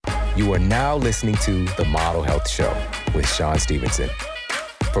You are now listening to The Model Health Show with Sean Stevenson.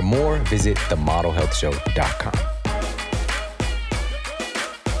 For more, visit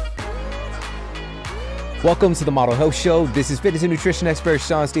themodelhealthshow.com. Welcome to The Model Health Show. This is fitness and nutrition expert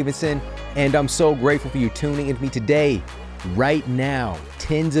Sean Stevenson, and I'm so grateful for you tuning in with me today. Right now,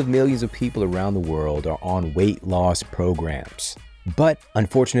 tens of millions of people around the world are on weight loss programs. But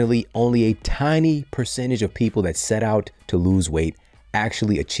unfortunately, only a tiny percentage of people that set out to lose weight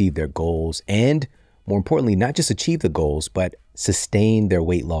actually achieve their goals, and more importantly, not just achieve the goals, but sustain their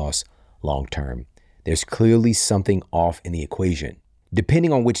weight loss long term. There's clearly something off in the equation.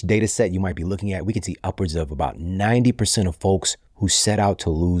 Depending on which data set you might be looking at, we can see upwards of about 90% of folks who set out to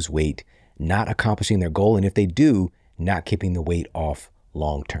lose weight not accomplishing their goal, and if they do, not keeping the weight off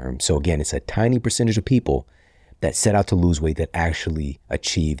long term. So again, it's a tiny percentage of people that set out to lose weight that actually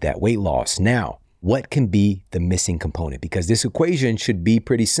achieve that weight loss. Now, what can be the missing component? Because this equation should be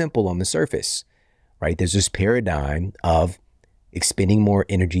pretty simple on the surface, right? There's this paradigm of expending more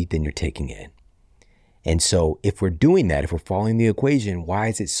energy than you're taking in. And so if we're doing that, if we're following the equation, why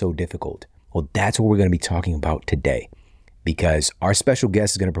is it so difficult? Well, that's what we're going to be talking about today, because our special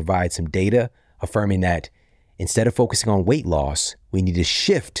guest is going to provide some data affirming that instead of focusing on weight loss, we need to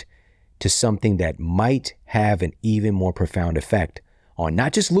shift to something that might have an even more profound effect on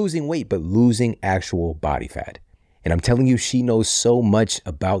not just losing weight, but losing actual body fat. And I'm telling you, she knows so much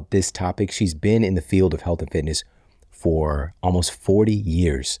about this topic. She's been in the field of health and fitness for almost 40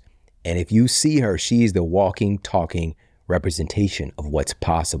 years. And if you see her, she is the walking, talking representation of what's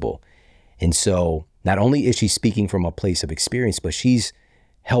possible. And so not only is she speaking from a place of experience, but she's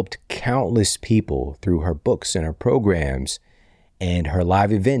helped countless people through her books and her programs and her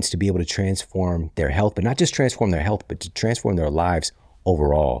live events to be able to transform their health, but not just transform their health, but to transform their lives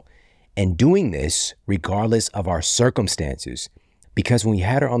overall. And doing this regardless of our circumstances. Because when we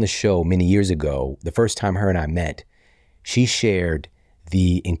had her on the show many years ago, the first time her and I met, she shared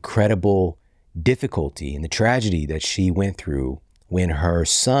the incredible difficulty and the tragedy that she went through when her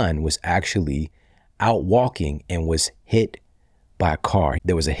son was actually out walking and was hit by a car.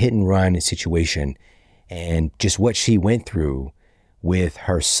 There was a hit and run situation, and just what she went through with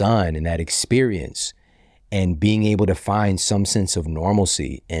her son and that experience, and being able to find some sense of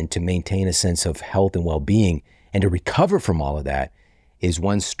normalcy and to maintain a sense of health and well-being and to recover from all of that is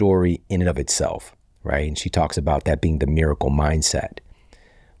one story in and of itself, right? And she talks about that being the miracle mindset.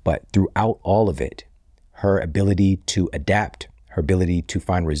 But throughout all of it, her ability to adapt, her ability to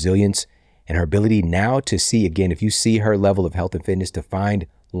find resilience, and her ability now to see, again, if you see her level of health and fitness, to find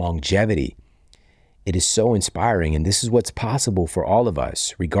longevity, it is so inspiring. And this is what's possible for all of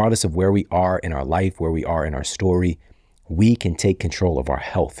us, regardless of where we are in our life, where we are in our story. We can take control of our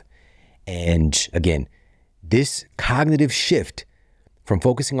health. And again, this cognitive shift from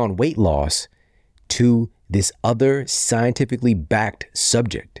focusing on weight loss to this other scientifically backed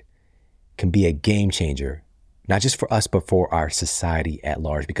subject can be a game changer, not just for us, but for our society at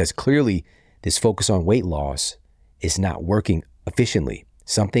large, because clearly this focus on weight loss is not working efficiently.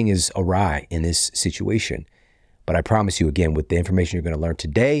 Something is awry in this situation. But I promise you, again, with the information you're going to learn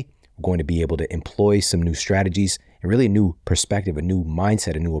today, we're going to be able to employ some new strategies and really a new perspective, a new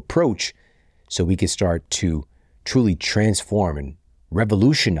mindset, a new approach, so we can start to truly transform and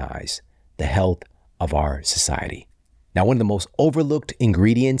revolutionize the health of our society. Now, one of the most overlooked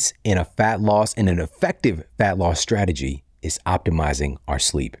ingredients in a fat loss and an effective fat loss strategy is optimizing our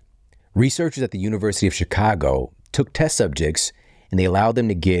sleep. Researchers at the University of Chicago took test subjects and they allowed them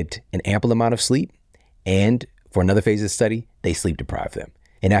to get an ample amount of sleep, and for another phase of the study, they sleep deprived them.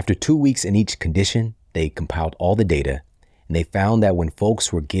 And after 2 weeks in each condition, they compiled all the data, and they found that when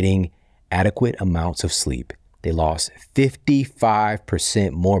folks were getting adequate amounts of sleep, they lost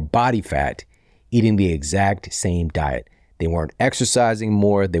 55% more body fat eating the exact same diet. They weren't exercising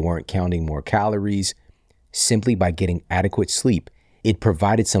more, they weren't counting more calories. Simply by getting adequate sleep, it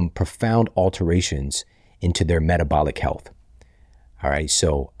provided some profound alterations into their metabolic health. All right,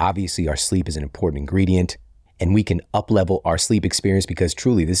 so obviously our sleep is an important ingredient, and we can up-level our sleep experience because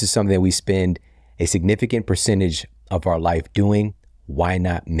truly this is something that we spend a significant percentage of our life doing. Why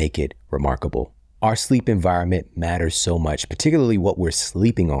not make it remarkable? Our sleep environment matters so much, particularly what we're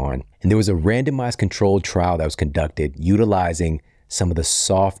sleeping on. And there was a randomized controlled trial that was conducted utilizing some of the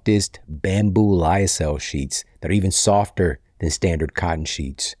softest bamboo lyocell sheets that are even softer than standard cotton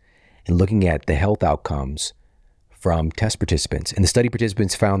sheets, and looking at the health outcomes from test participants. And the study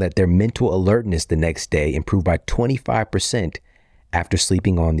participants found that their mental alertness the next day improved by 25% after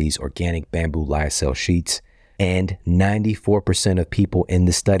sleeping on these organic bamboo lyocell sheets. And 94% of people in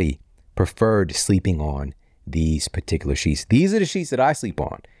the study preferred sleeping on these particular sheets. These are the sheets that I sleep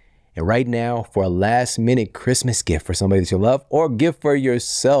on. And right now, for a last minute Christmas gift for somebody that you love or gift for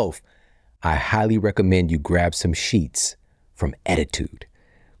yourself, I highly recommend you grab some sheets from Ettitude.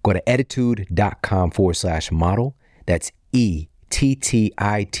 Go to ettitude.com/model. That's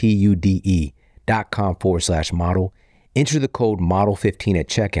ETTITUDE.com/model. Enter the code MODEL15 at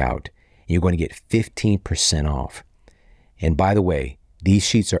checkout, and you're going to get 15% off. And by the way, these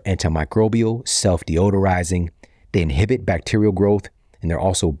sheets are antimicrobial, self-deodorizing. They inhibit bacterial growth, and they're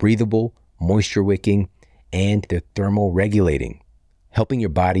also breathable, moisture-wicking, and they're thermoregulating, helping your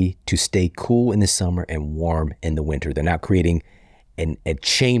body to stay cool in the summer and warm in the winter. They're not creating a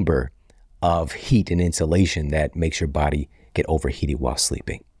chamber of heat and insulation that makes your body get overheated while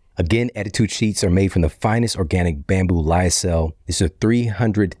sleeping. Again, Ettitude sheets are made from the finest organic bamboo lyocell. This is a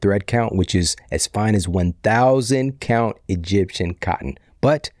 300 thread count, which is as fine as 1,000 count Egyptian cotton,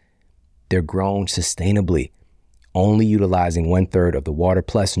 but they're grown sustainably, only utilizing 1/3 of the water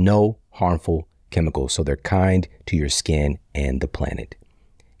plus no harmful chemicals. So they're kind to your skin and the planet.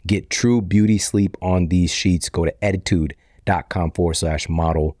 Get true beauty sleep on these sheets. Go to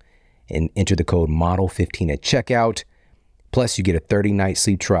ettitude.com/model and enter the code MODEL15 at checkout. Plus, you get a 30-night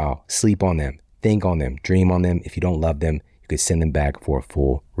sleep trial. Sleep on them, think on them, dream on them. If you don't love them, you could send them back for a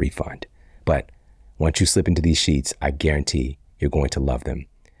full refund. But once you slip into these sheets, I guarantee you're going to love them.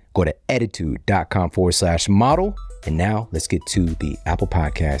 Go to ettitude.com/model. And now let's get to the Apple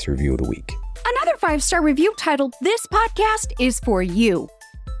Podcast review of the week. Another 5-star review titled "This Podcast is for You"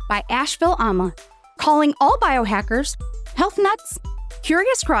 by Asheville Amma, calling all biohackers, health nuts,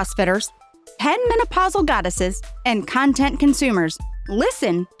 curious CrossFitters, menopausal goddesses, and content consumers.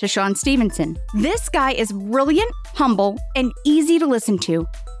 Listen to Sean Stevenson. This guy is brilliant, humble, and easy to listen to.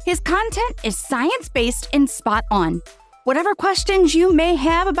 His content is science-based and spot on. Whatever questions you may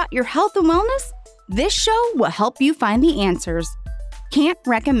have about your health and wellness, this show will help you find the answers. Can't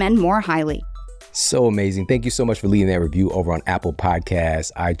recommend more highly. So amazing. Thank you so much for leaving that review over on Apple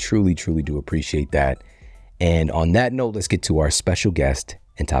Podcasts. I truly, truly do appreciate that. And on that note, let's get to our special guest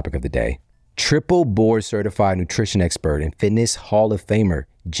and topic of the day. Triple board certified nutrition expert and fitness Hall of Famer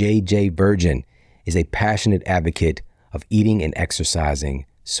JJ Virgin is a passionate advocate of eating and exercising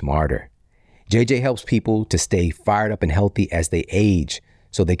smarter. JJ helps people to stay fired up and healthy as they age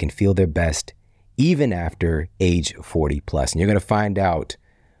so they can feel their best even after age 40 plus. And you're going to find out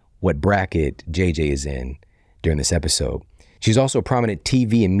what bracket JJ is in during this episode. She's also a prominent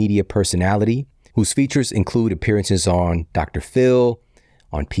TV and media personality whose features include appearances on Dr. Phil,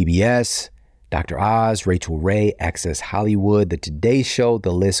 on PBS, Dr. Oz, Rachel Ray, Access Hollywood, The Today Show,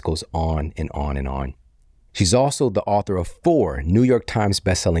 the list goes on and on and on. She's also the author of 4 New York Times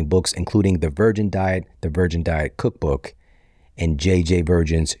bestselling books, including The Virgin Diet Cookbook, and JJ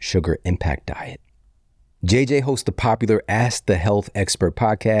Virgin's Sugar Impact Diet. JJ hosts the popular Ask the Health Expert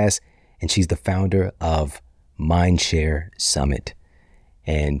podcast, and she's the founder of Mindshare Summit.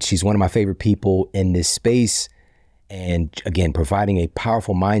 And she's one of my favorite people in this space. And again, providing a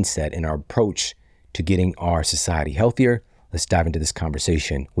powerful mindset in our approach to getting our society healthier. Let's dive into this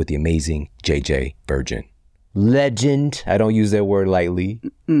conversation with the amazing JJ Virgin. Legend. I don't use that word lightly.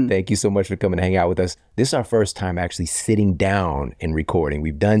 Thank you so much for coming to hang out with us. This is our first time actually sitting down and recording.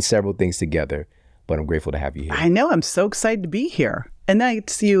 We've done several things together, but I'm grateful to have you here. I know. I'm so excited to be here. And I get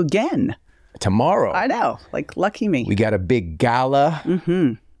to see you again. Tomorrow. I know. Like, lucky me. We got a big gala.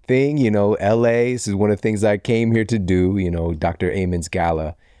 Thing, LA, this is one of the things I came here to do, Dr. Amen's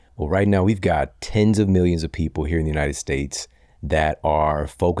Gala. Well, right now we've got tens of millions of people here in the United States that are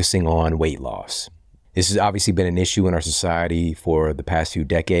focusing on weight loss. This has obviously been an issue in our society for the past few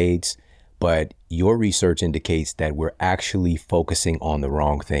decades, but your research indicates that we're actually focusing on the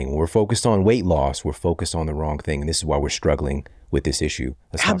wrong thing. When we're focused on weight loss, we're focused on the wrong thing. And this is why we're struggling with this issue.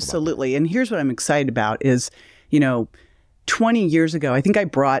 Absolutely. And here's what I'm excited about is, 20 years ago, I think I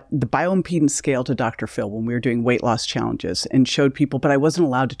brought the bioimpedance scale to Dr. Phil when we were doing weight loss challenges and showed people, but I wasn't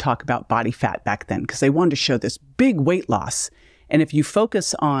allowed to talk about body fat back then because they wanted to show this big weight loss. And if you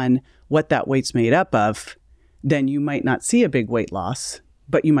focus on what that weight's made up of, then you might not see a big weight loss,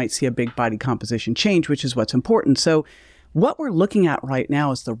 but you might see a big body composition change, which is what's important. So what we're looking at right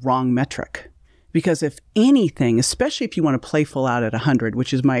now is the wrong metric. Because if anything, especially if you want to play full out at 100,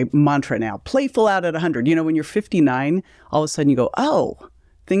 which is my mantra now, play full out at 100. When you're 59, all of a sudden you go, oh,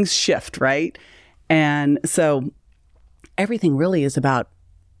 things shift, right? And so everything really is about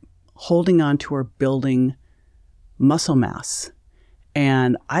holding on to or building muscle mass.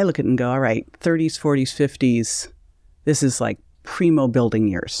 And I look at it and go, all right, 30s, 40s, 50s, this is like primo building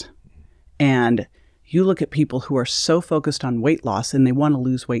years. And you look at people who are so focused on weight loss and they want to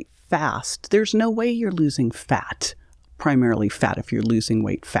lose weight fast. There's no way you're losing fat primarily fat if you're losing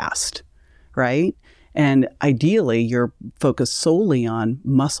weight fast, right? And ideally, you're focused solely on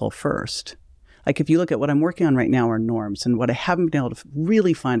muscle first. Like if you look at what I'm working on right now are norms, and what I haven't been able to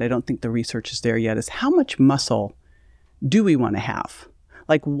really find, I don't think the research is there yet, is how much muscle do we want to have?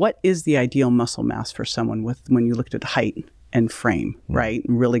 Like what is the ideal muscle mass for someone with when you looked at height and frame, right?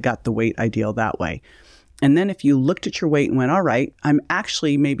 And really got the weight ideal that way. And then if you looked at your weight and went, all right, I'm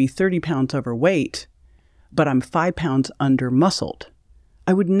actually maybe 30 pounds overweight, but I'm 5 pounds under muscled.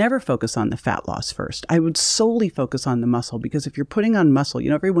 I would never focus on the fat loss first. I would solely focus on the muscle, because if you're putting on muscle,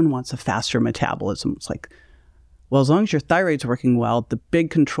 everyone wants a faster metabolism. It's like, well, as long as your thyroid's working well, the big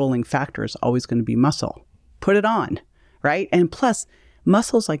controlling factor is always going to be muscle. Put it on, right? And plus,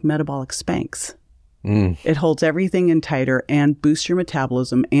 muscle's like metabolic Spanx. It holds everything in tighter and boosts your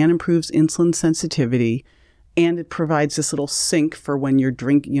metabolism and improves insulin sensitivity. And it provides this little sink for when you're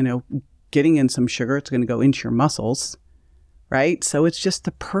getting in some sugar, it's going to go into your muscles, right? So it's just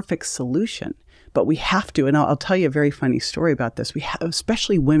the perfect solution. But we have to, and I'll tell you a very funny story about this. We have,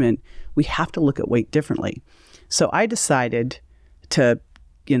 especially women, we have to look at weight differently. So I decided to,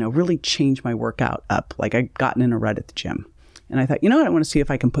 really change my workout up. Like I'd gotten in a rut at the gym. And I thought, I want to see if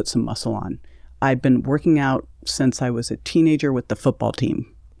I can put some muscle on. I've been working out since I was a teenager with the football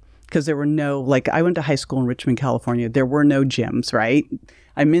team, because there were I went to high school in Richmond, California. There were no gyms, right?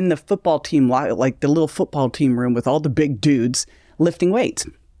 I'm in the football team, like the little football team room with all the big dudes lifting weights.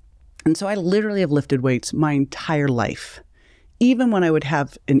 And so I literally have lifted weights my entire life. Even when I would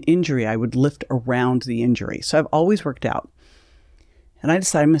have an injury, I would lift around the injury. So I've always worked out. And I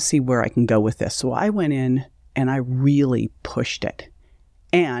decided I'm going to see where I can go with this. So I went in and I really pushed it.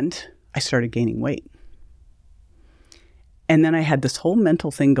 And I started gaining weight. And then I had this whole mental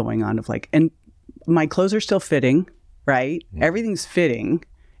thing going on of and my clothes are still fitting, right? Everything's fitting.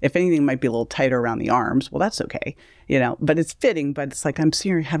 If anything, it might be a little tighter around the arms. Well, that's okay, but it's fitting. But it's like I'm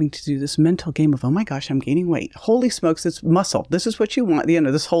seriously having to do this mental game of, oh my gosh, I'm gaining weight. Holy smokes, it's muscle. This is what you want.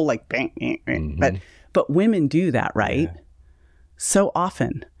 This whole bang, bang, bang. But women do that, right? Yeah. So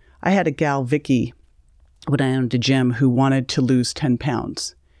often. I had a gal, Vicky, when I owned a gym, who wanted to lose 10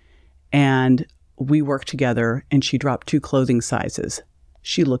 pounds. And we worked together and she dropped 2 clothing sizes.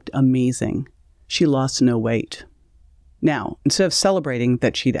 She looked amazing. She lost no weight. Now, instead of celebrating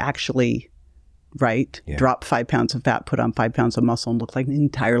that she'd actually, drop 5 pounds of fat, put on 5 pounds of muscle and look like an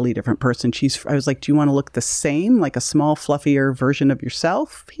entirely different person, I was like, do you want to look the same, like a small, fluffier version of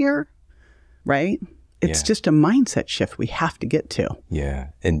yourself here? Right? It's just a mindset shift we have to get to. Yeah.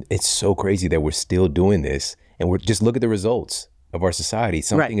 And it's so crazy that we're still doing this. And we're just look at the results of our society.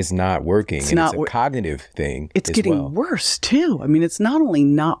 Something is not working. It's a cognitive thing. It's getting worse too. I mean, it's not only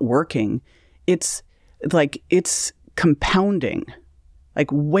not working, it's compounding,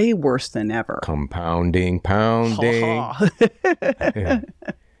 way worse than ever. Compounding, pounding.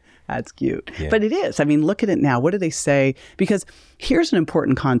 That's cute. Yeah. But it is. I mean, look at it now. What do they say? Because here's an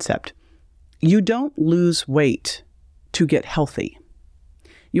important concept. You don't lose weight to get healthy.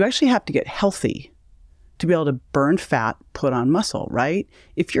 You actually have to get healthy to be able to burn fat, put on muscle, right?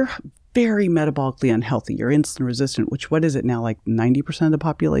 If you're very metabolically unhealthy, you're insulin resistant, which what is it now, 90% of the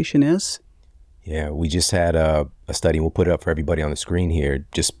population is? Yeah, we just had a study, and we'll put it up for everybody on the screen here,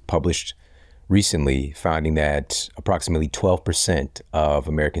 just published recently, finding that approximately 12% of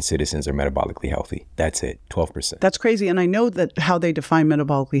American citizens are metabolically healthy. That's it, 12%. That's crazy. And I know that how they define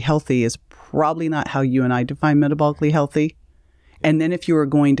metabolically healthy is probably not how you and I define metabolically healthy. And then if you were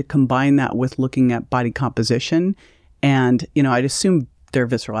going to combine that with looking at body composition, and, I'd assume their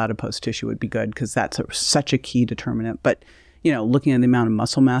visceral adipose tissue would be good because that's such a key determinant. But, looking at the amount of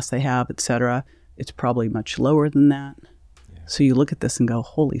muscle mass they have, et cetera, it's probably much lower than that. Yeah. So you look at this and go,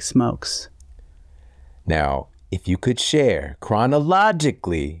 holy smokes. Now, if you could share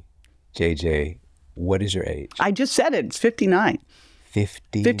chronologically, JJ, what is your age? I just said it. It's 59.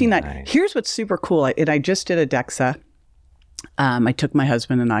 59. Here's what's super cool. I just did a DEXA. I took my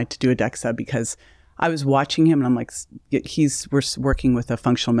husband and I to do a DEXA because I was watching him and I'm like, we're working with a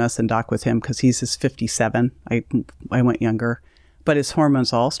functional medicine doc with him because he's 57. I went younger, but his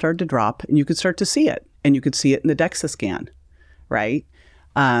hormones all started to drop and you could start to see it, and you could see it in the DEXA scan, right?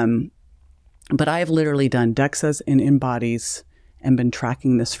 But I've literally done DEXAs and in-bodies and been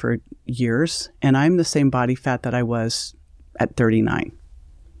tracking this for years, and I'm the same body fat that I was at 39.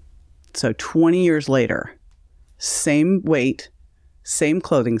 So 20 years later, same weight, same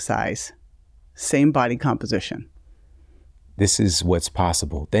clothing size, same body composition. This is what's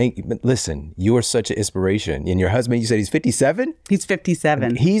possible. Listen, you are such an inspiration. And your husband, you said he's 57? He's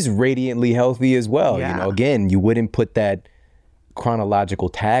 57. He's radiantly healthy as well. Yeah. Again, you wouldn't put that chronological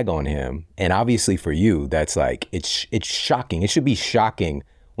tag on him. And obviously for you, that's like, it's shocking. It should be shocking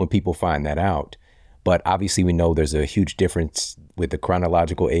when people find that out. But obviously we know there's a huge difference with the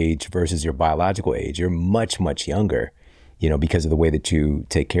chronological age versus your biological age. You're much, much younger, you know, because of the way that you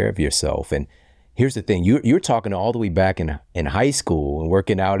take care of yourself. And here's the thing, you're talking all the way back in high school and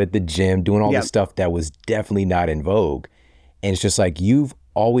working out at the gym, doing all this stuff that was definitely not in vogue. And it's just like, you've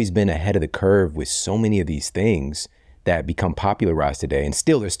always been ahead of the curve with so many of these things that become popularized today. And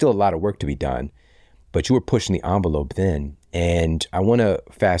still, there's still a lot of work to be done, but you were pushing the envelope then. And I want to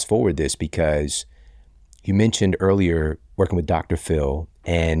fast forward this because you mentioned earlier working with Dr. Phil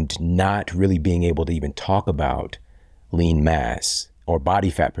and not really being able to even talk about lean mass or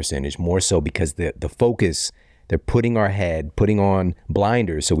body fat percentage, more so because the focus, they're putting on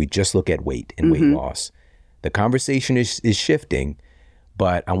blinders. So we just look at weight and weight loss. The conversation is shifting,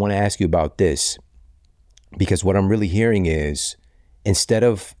 but I want to ask you about this because what I'm really hearing is, instead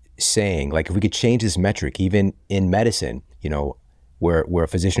of saying, like, if we could change this metric, even in medicine, you know, where a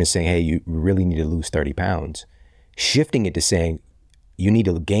physician is saying, hey, you really need to lose 30 pounds, shifting it to saying you need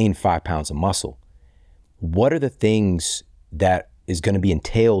to gain 5 pounds of muscle. What are the things that is going to be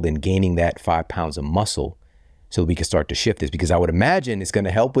entailed in gaining that 5 pounds of muscle so that we can start to shift this? Because I would imagine it's going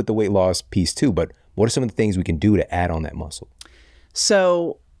to help with the weight loss piece too, but what are some of the things we can do to add on that muscle?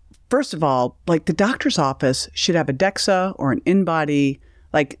 So first of all, like, the doctor's office should have a DEXA or an InBody.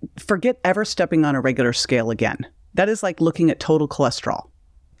 Like, forget ever stepping on a regular scale again. That is like looking at total cholesterol.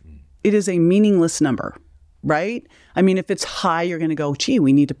 It is a meaningless number, right? I mean, if it's high, you're going to go, gee,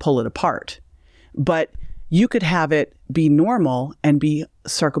 we need to pull it apart. But you could have it be normal and be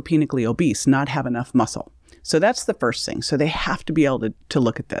sarcopenically obese, not have enough muscle. So that's the first thing. So they have to be able to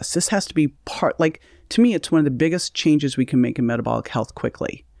look at this. This has to be part, like, to me, it's one of the biggest changes we can make in metabolic health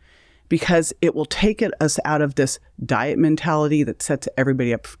quickly, because it will take us out of this diet mentality that sets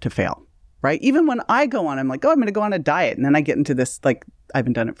everybody up to fail, right? Even when I go on, I'm like, oh, I'm going to go on a diet. And then I get into this, like, I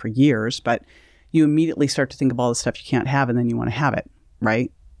haven't done it for years, but you immediately start to think of all the stuff you can't have, and then you want to have it,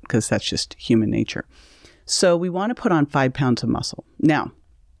 right? Because that's just human nature. So we want to put on 5 pounds of muscle. Now,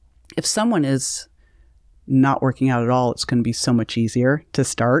 if someone is not working out at all, it's going to be so much easier to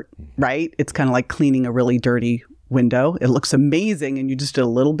start, right? It's kind of like cleaning a really dirty window. It looks amazing and you just did a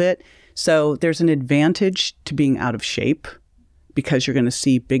little bit. So there's an advantage to being out of shape because you're going to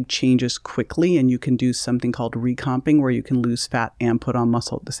see big changes quickly, and you can do something called recomping where you can lose fat and put on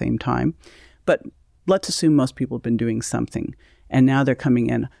muscle at the same time. But let's assume most people have been doing something and now they're coming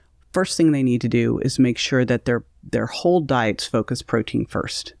in. First thing they need to do is make sure that their whole diets focus protein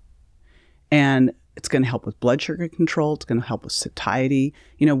first. And it's going to help with blood sugar control. It's going to help with satiety.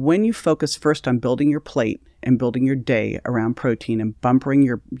 You know, when you focus first on building your plate and building your day around protein and bumpering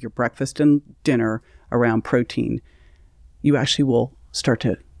your breakfast and dinner around protein, you actually will start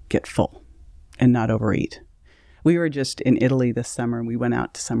to get full and not overeat. We were just in Italy this summer, and we went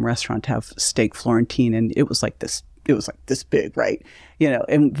out to some restaurant to have steak Florentine, and it was like this big, right? You know,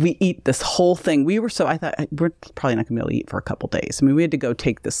 and we eat this whole thing. I thought, we're probably not gonna be able to eat for a couple days. I mean, we had to go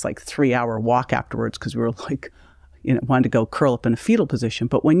take this like 3-hour walk afterwards because we were like, you know, wanted to go curl up in a fetal position.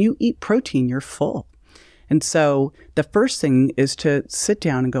 But when you eat protein, you're full. And so the first thing is to sit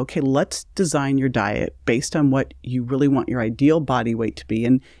down and go, okay, let's design your diet based on what you really want your ideal body weight to be.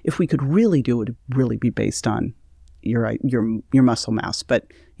 And if we could really do it, it'd really be based on your muscle mass. But,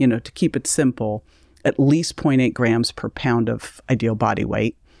 you know, to keep it simple, at least 0.8 grams per pound of ideal body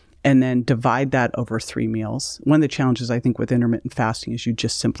weight, and then divide that over 3 meals. One of the challenges, I think, with intermittent fasting is you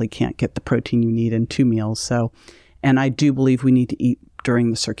just simply can't get the protein you need in 2 meals. So, and I do believe we need to eat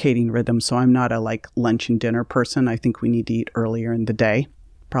during the circadian rhythm. So I'm not a like lunch and dinner person. I think we need to eat earlier in the day.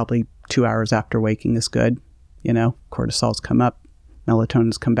 Probably 2 hours after waking is good. You know, cortisol's come up,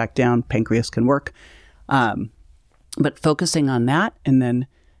 melatonin's come back down, pancreas can work. But focusing on that and then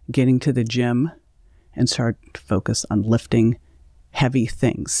getting to the gym and start to focus on lifting heavy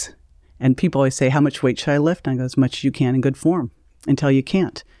things. And people always say, how much weight should I lift? And I go, as much as you can in good form until you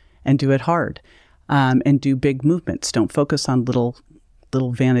can't, and do it hard. And do big movements. Don't focus on little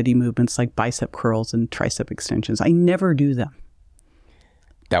vanity movements like bicep curls and tricep extensions. I never do them.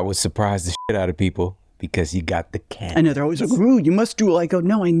 That would surprise the shit out of people because you got the can. I know, they're always like, ooh, you must do it. I go,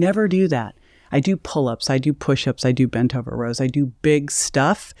 no, I never do that. I do pull-ups, I do push-ups, I do bent over rows, I do big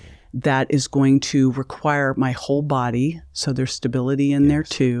stuff that is going to require my whole body. So there's stability in there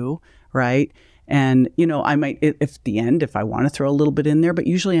too, right? And, you know, I might, if the end, if I want to throw a little bit in there, but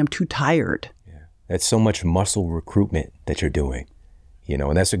usually I'm too tired. Yeah. That's so much muscle recruitment that you're doing, you know,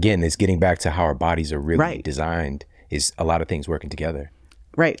 and that's, again, it's getting back to how our bodies are really designed, is a lot of things working together.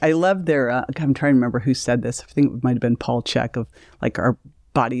 Right. I love their, I'm trying to remember who said this. I think it might have been Paul Chek of like our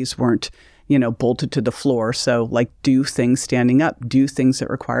bodies weren't, bolted to the floor. So like do things standing up, do things that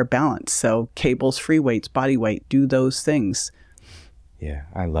require balance. So cables, free weights, body weight, do those things. Yeah,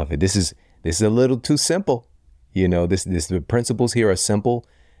 I love it. This is a little too simple. The principles here are simple,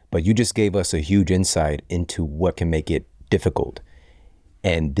 but you just gave us a huge insight into what can make it difficult.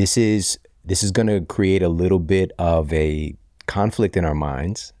 And this is going to create a little bit of a conflict in our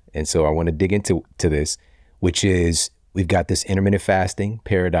minds. And so I want to dig into this, which is we've got this intermittent fasting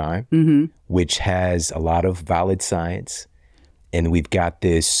paradigm, which has a lot of valid science. And we've got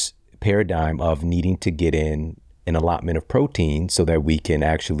this paradigm of needing to get in an allotment of protein so that we can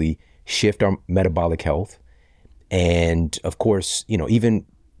actually shift our metabolic health. And of course, even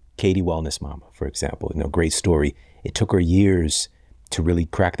Katie Wellness Mama, for example, great story. It took her years to really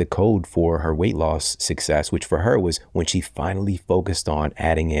crack the code for her weight loss success, which for her was when she finally focused on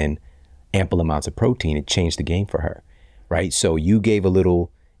adding in ample amounts of protein. It changed the game for her, right? So you gave a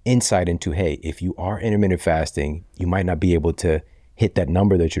little insight into, hey, if you are intermittent fasting, you might not be able to hit that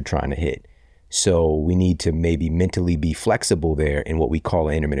number that you're trying to hit. So we need to maybe mentally be flexible there in what we call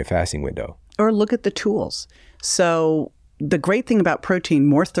an intermittent fasting window. Or look at the tools. So the great thing about protein,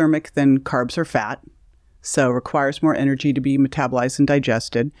 more thermic than carbs or fat. So requires more energy to be metabolized and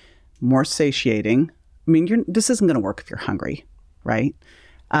digested, more satiating. I mean, this isn't going to work if you're hungry, right?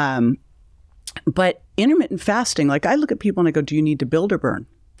 But intermittent fasting, like I look at people and I go, do you need to build or burn?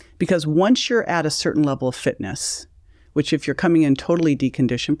 Because once you're at a certain level of fitness, which if you're coming in totally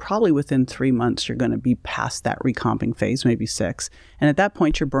deconditioned, probably within 3 months, you're going to be past that recomping phase, maybe 6. And at that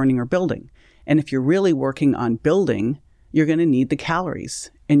point, you're burning or building. And if you're really working on building, you're going to need the calories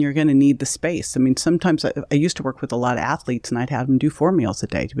and you're going to need the space. I mean, sometimes I used to work with a lot of athletes and I'd have them do 4 meals a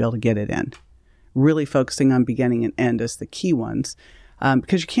day to be able to get it in. Really focusing on beginning and end as the key ones.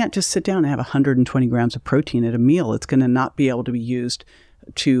 Because you can't just sit down and have 120 grams of protein at a meal. It's going to not be able to be used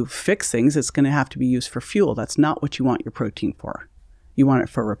to fix things. It's going to have to be used for fuel. That's not what you want your protein for. You want it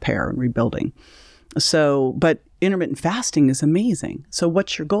for repair and rebuilding. So, but intermittent fasting is amazing. So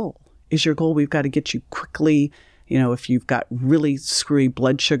what's your goal? Is your goal, we've got to get you quickly, if you've got really screwy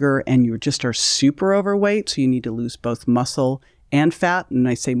blood sugar and you just are super overweight, so you need to lose both muscle and fat. And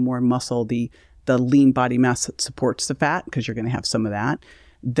I say more muscle, the lean body mass that supports the fat, because you're going to have some of that,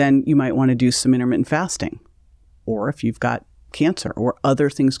 then you might want to do some intermittent fasting. Or if you've got cancer or other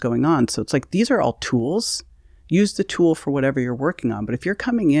things going on. So it's like, these are all tools. Use the tool for whatever you're working on. But if you're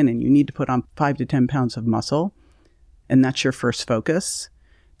coming in and you need to put on 5 to 10 pounds of muscle, and that's your first focus,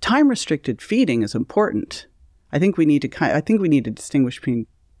 time-restricted feeding is important. I think we need to distinguish between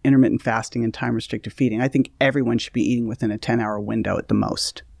intermittent fasting and time-restricted feeding. I think everyone should be eating within a 10-hour window at the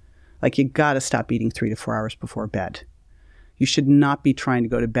most. Like, you got to stop eating 3 to 4 hours before bed. You should not be trying to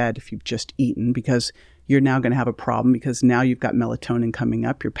go to bed if you've just eaten, because you're now going to have a problem, because now you've got melatonin coming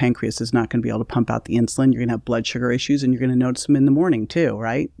up. Your pancreas is not going to be able to pump out the insulin. You're going to have blood sugar issues, and you're going to notice them in the morning too,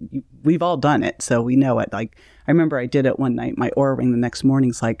 right? We've all done it, so we know it. Like, I remember I did it one night. My Oura ring the next morning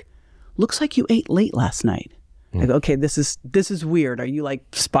is like, looks like you ate late last night. I go, okay, this is weird. Are you like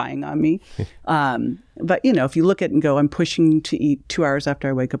spying on me? But if you look at it and go, I'm pushing to eat 2 hours after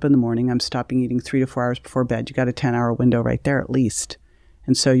I wake up in the morning. I'm stopping eating 3 to 4 hours before bed. You got a 10-hour window right there at least.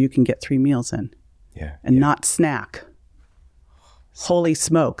 And so you can get 3 meals in. Yeah. And not snack. Holy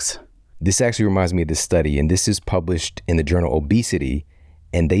smokes. This actually reminds me of this study, and this is published in the journal Obesity.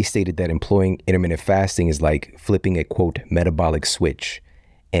 And they stated that employing intermittent fasting is like flipping a, quote, metabolic switch.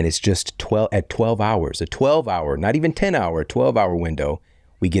 And it's just 12 hours, a 12-hour, not even 10-hour, 12-hour window,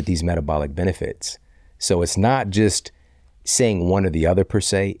 we get these metabolic benefits. So it's not just saying one or the other per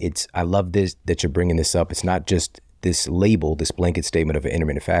se. I love this, that you're bringing this up. It's not just this label, this blanket statement of an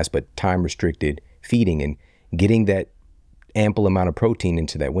intermittent fast, but time-restricted feeding and getting that ample amount of protein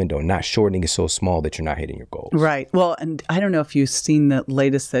into that window, not shortening it so small that you're not hitting your goals. Right. Well, and I don't know if you've seen the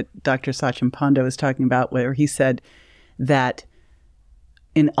latest that Dr. Sachin Panda was talking about, where he said that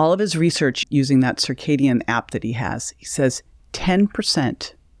in all of his research using that circadian app that he has, he says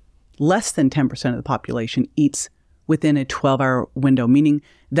 10%, less than 10% of the population eats within a 12-hour window, meaning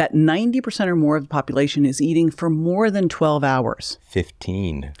that 90% or more of the population is eating for more than 12 hours.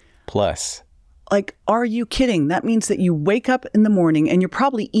 15 plus. Like, are you kidding? That means that you wake up in the morning and you're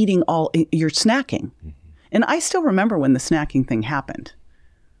probably eating you're snacking. Mm-hmm. And I still remember when the snacking thing happened.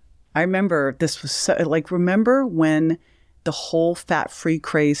 I remember this was remember when the whole fat-free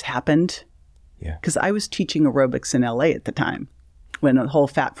craze happened? Yeah. Because I was teaching aerobics in LA at the time when the whole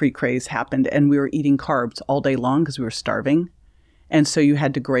fat-free craze happened, and we were eating carbs all day long because we were starving. And so you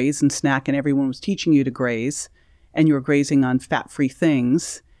had to graze and snack, and everyone was teaching you to graze. and you were grazing on fat-free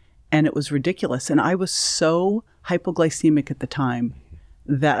things, and it was ridiculous. And I was so hypoglycemic at the time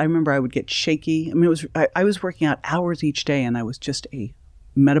that I remember I would get shaky. I mean, I was working out hours each day, and I was just a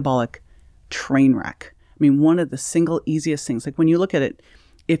metabolic train wreck. I mean, one of the single easiest things, like when you look at it,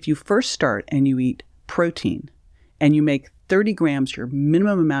 if you first start and you eat protein and you make 30 grams your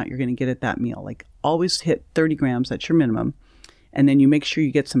minimum amount you're going to get at that meal, like always hit 30 grams, that's your minimum. And then you make sure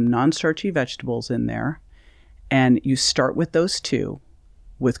you get some non-starchy vegetables in there. And you start with those two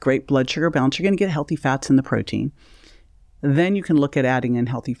with great blood sugar balance. You're going to get healthy fats in the protein. Then you can look at adding in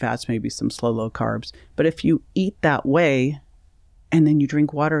healthy fats, maybe some slow, low carbs. But if you eat that way and then you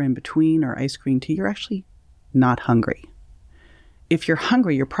drink water in between or ice green tea, you're actually not hungry. If you're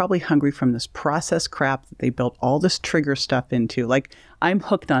hungry, you're probably hungry from this processed crap that they built all this trigger stuff into. Like, I'm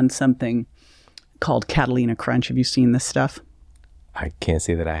hooked on something called Catalina Crunch. Have you seen this stuff? I can't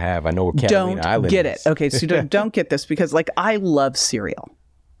say that I have. I know where Catalina Island Don't get is. it. Okay, so don't get this because, like, I love cereal.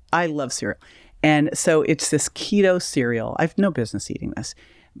 And so it's this keto cereal. I have no business eating this.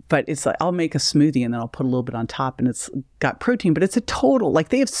 But it's like, I'll make a smoothie and then I'll put a little bit on top and it's got protein, but it's a total, like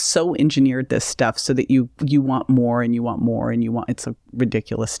they have so engineered this stuff so that you want more and you want more and it's a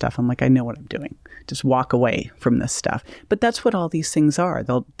ridiculous stuff. I'm like, I know what I'm doing. Just walk away from this stuff. But that's what all these things are.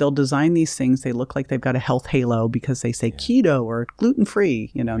 They'll design these things. They look like they've got a health halo because they say keto or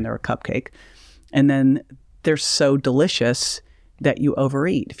gluten-free, and they're a cupcake. And then they're so delicious that you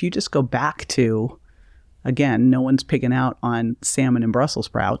overeat. If you just go back to, again, no one's pigging out on salmon and Brussels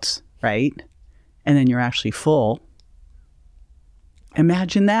sprouts, right? And then you're actually full.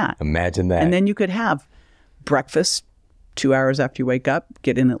 Imagine that. And then you could have breakfast 2 hours after you wake up,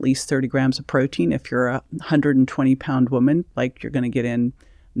 get in at least 30 grams of protein. If you're a 120-pound woman, like, you're going to get in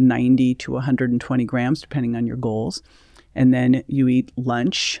 90 to 120 grams, depending on your goals. And then you eat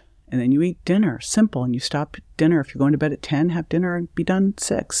lunch, and then you eat dinner. Simple. And you stop dinner. If you're going to bed at 10, have dinner and be done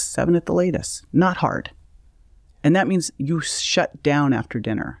 6, 7 at the latest. Not hard. And that means you shut down after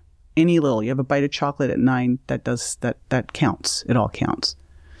dinner. Any little, you have a bite of chocolate at 9, that counts. It all counts.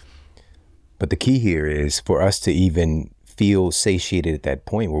 But the key here is for us to even feel satiated at that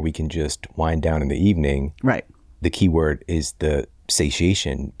point where we can just wind down in the evening. Right. The key word is the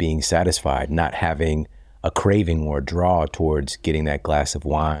satiation, being satisfied, not having a craving or a draw towards getting that glass of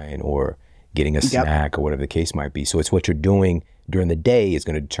wine or getting a snack or whatever the case might be. So it's what you're doing during the day is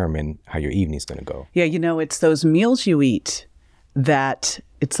going to determine how your evening is going to go. Yeah, it's those meals you eat that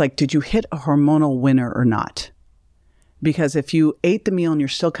it's like, did you hit a hormonal winner or not? Because if you ate the meal and you're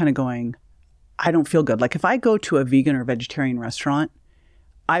still kind of going, I don't feel good. Like, if I go to a vegan or vegetarian restaurant,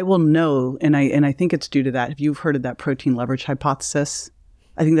 I will know, and I think it's due to that. If you've heard of that protein leverage hypothesis,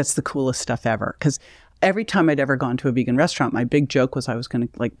 I think that's the coolest stuff ever. Because every time I'd ever gone to a vegan restaurant, my big joke was I was going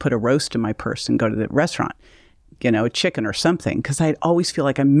to, like, put a roast in my purse and go to the restaurant, a chicken or something, because I'd always feel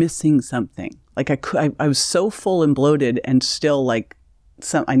like I'm missing something. Like, I was so full and bloated and still like,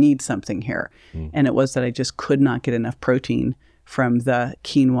 I need something here. And it was that I just could not get enough protein from the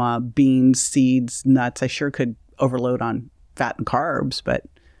quinoa, beans, seeds, nuts. I sure could overload on fat and carbs, but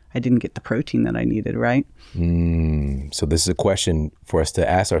I didn't get the protein that I needed, right? So this is a question for us to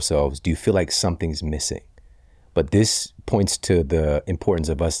ask ourselves. Do you feel like something's missing? But this points to the importance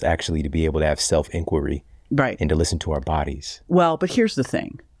of us actually to be able to have self-inquiry. Right. And to listen to our bodies. Well, but here's the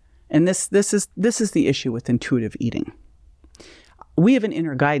thing. And this is the issue with intuitive eating. We have an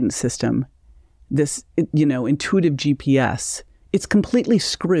inner guidance system, this, intuitive GPS. It's completely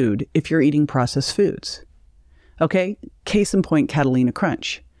screwed if you're eating processed foods. Okay? Case in point, Catalina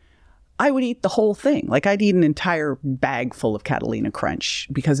Crunch. I would eat the whole thing. Like, I'd eat an entire bag full of Catalina Crunch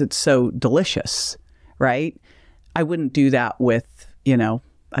because it's so delicious, right? I wouldn't do that with,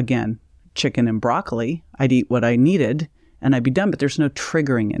 again, chicken and broccoli. I'd eat what I needed and I'd be done, but there's no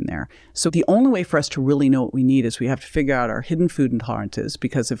triggering in there. So the only way for us to really know what we need is we have to figure out our hidden food intolerances,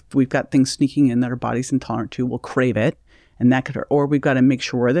 because if we've got things sneaking in that our body's intolerant to, we'll crave it. And that could, or we've got to make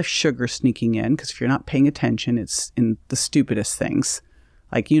sure where the sugar's sneaking in, because if you're not paying attention, it's in the stupidest things.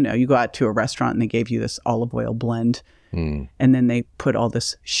 Like, you go out to a restaurant and they gave you this olive oil blend and then they put all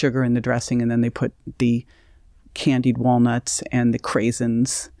this sugar in the dressing and then they put the candied walnuts and the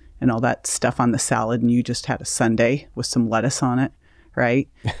craisins and all that stuff on the salad, and you just had a sundae with some lettuce on it, right?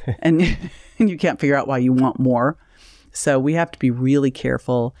 and you can't figure out why you want more. So we have to be really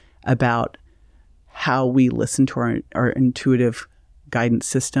careful about how we listen to our intuitive guidance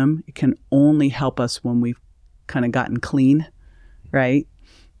system. It can only help us when we've kind of gotten clean, right?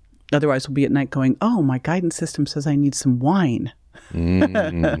 Otherwise, we'll be at night going, oh, my guidance system says I need some wine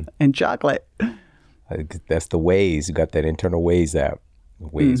and chocolate. That's the Waze. You got that internal Waze app.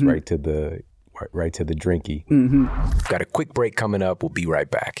 Waze right right to the drinky. Got a quick break coming up. We'll be right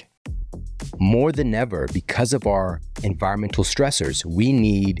back. More than ever, because of our environmental stressors, we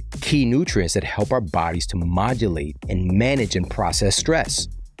need key nutrients that help our bodies to modulate and manage and process stress.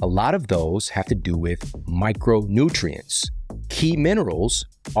 A lot of those have to do with micronutrients. Key minerals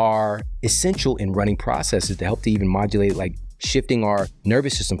are essential in running processes to help to even modulate, like shifting our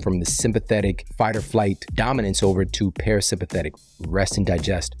nervous system from the sympathetic fight or flight dominance over to parasympathetic rest and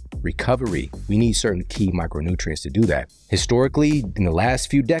digest recovery. We need certain key micronutrients to do that. Historically, in the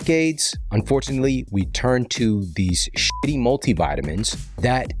last few decades, unfortunately, we turn to these shitty multivitamins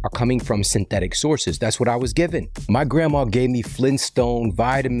that are coming from synthetic sources. That's what I was given. My grandma gave me Flintstone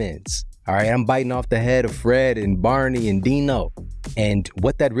vitamins. All right, I'm biting off the head of Fred and Barney and Dino. And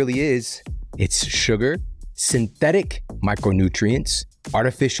what that really is, it's sugar, synthetic micronutrients,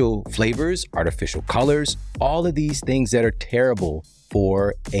 artificial flavors, artificial colors, all of these things that are terrible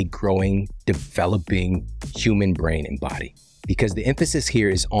for a growing, developing human brain and body. Because the emphasis here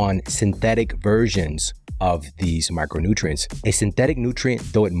is on synthetic versions of these micronutrients. A synthetic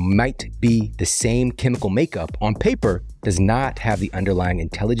nutrient, though it might be the same chemical makeup on paper, does not have the underlying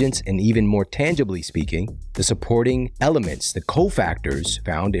intelligence and, even more tangibly speaking, the supporting elements, the cofactors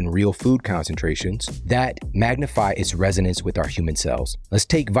found in real food concentrations that magnify its resonance with our human cells. Let's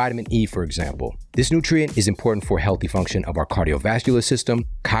take vitamin E, for example. This nutrient is important for healthy function of our cardiovascular system,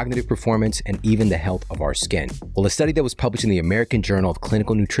 cognitive performance, and even the health of our skin. Well, a study that was published in the American Journal of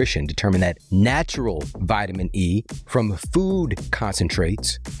Clinical Nutrition determined that natural vitamin E from food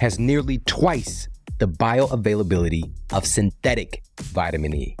concentrates has nearly twice the bioavailability of synthetic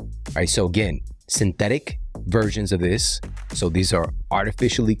vitamin E. All right, so again, synthetic versions of this. So these are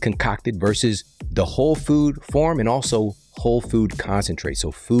artificially concocted versus the whole food form and also whole food concentrate.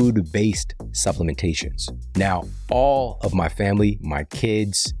 So food-based supplementations. Now, all of my family, my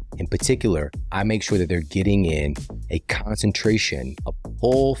kids in particular, I make sure that they're getting in a concentration of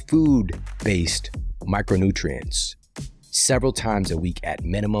whole food-based micronutrients several times a week at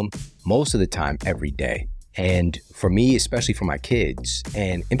minimum, most of the time every day. And for me, especially for my kids,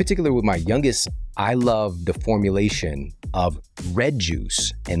 and in particular with my youngest, I love the formulation of red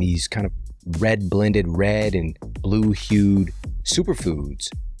juice and these kind of blended red and blue hued superfoods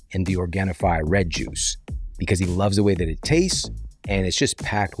in the Organifi red juice, because he loves the way that it tastes and it's just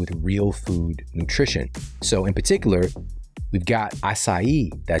packed with real food nutrition. So in particular, we've got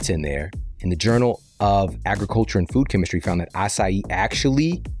acai that's in there. In the Journal of Agriculture and Food Chemistry found that acai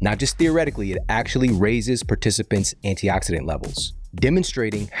actually, not just theoretically, it actually raises participants' antioxidant levels,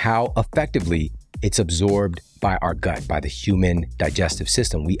 demonstrating how effectively it's absorbed by our gut, by the human digestive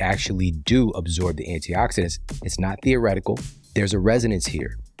system. We actually do absorb the antioxidants. It's not theoretical. There's a resonance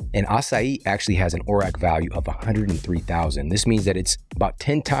here. And acai actually has an ORAC value of 103,000. This means that it's about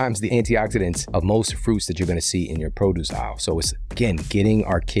 10 times the antioxidants of most fruits that you're going to see in your produce aisle. So it's, again, getting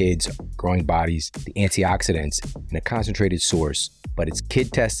our kids' growing bodies the antioxidants in a concentrated source, but it's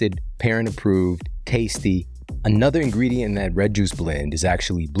kid tested, parent approved, tasty. Another ingredient in that red juice blend is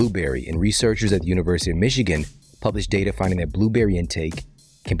actually blueberry, and researchers at the University of Michigan published data finding that blueberry intake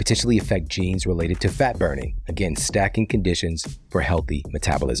can potentially affect genes related to fat burning. Again, stacking conditions for healthy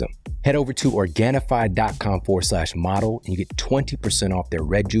metabolism. Head over to Organifi.com/model and you get 20% off their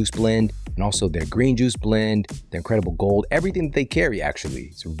red juice blend and also their green juice blend, their incredible gold, everything that they carry actually.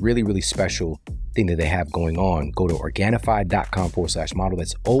 It's a really, really special thing that they have going on. Go to Organifi.com/model.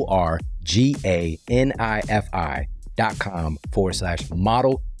 That's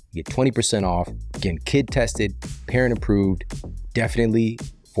ORGANIFI.com/model. You get 20% off. Again, kid tested, parent approved. Definitely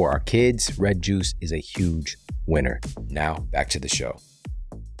for our kids, red juice is a huge winner. Now back to the show.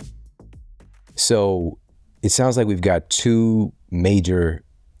 So it sounds like we've got two major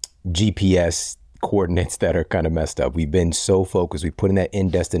GPS coordinates that are kind of messed up. We've been so focused. We put in that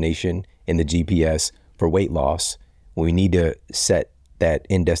end destination in the GPS for weight loss. We need to set that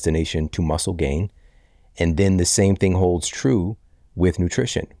end destination to muscle gain. And then the same thing holds true with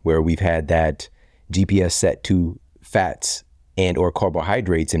nutrition, where we've had that GPS set to fats and or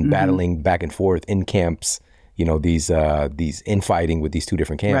carbohydrates and battling back and forth in camps, you know, these infighting with these two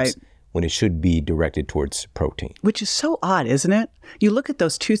different camps, right, when it should be directed towards protein. Which is so odd, isn't it? You look at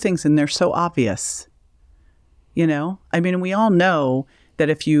those two things and they're so obvious. You know, I mean, we all know that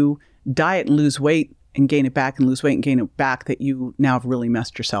if you diet and lose weight and gain it back and lose weight and gain it back, that you now have really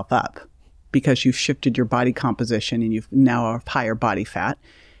messed yourself up because you've shifted your body composition and you've now have higher body fat.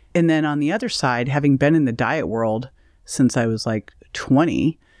 And then on the other side, having been in the diet world since I was like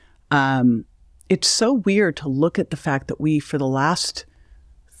 20, it's so weird to look at the fact that we, for the last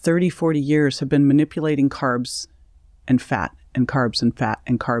 30, 40 years, have been manipulating carbs and fat and carbs and fat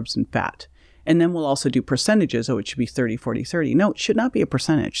and carbs and fat. And then we'll also do percentages. Oh, it should be 30, 40, 30. No, it should not be a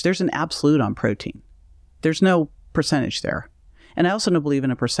percentage. There's an absolute on protein. There's no percentage there. And I also don't believe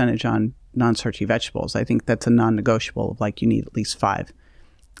in a percentage on non-starchy vegetables. I think that's a non-negotiable of like you need at least 5.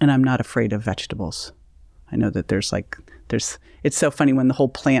 And I'm not afraid of vegetables. I know that it's so funny when the whole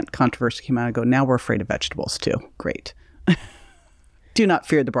plant controversy came out, I go, now we're afraid of vegetables too. Great. Do not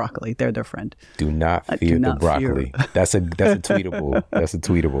fear the broccoli. They're their friend. Do not fear the broccoli. That's a tweetable. That's a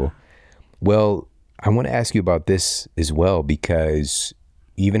tweetable. Well, I want to ask you about this as well, because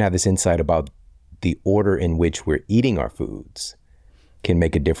you even have this insight about the order in which we're eating our foods can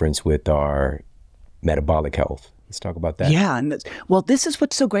make a difference with our metabolic health. Let's talk about that. Yeah. And this is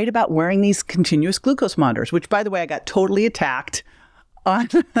what's so great about wearing these continuous glucose monitors, which, by the way, I got totally attacked on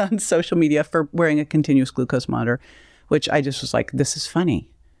social media for wearing a continuous glucose monitor, which I just was like, this is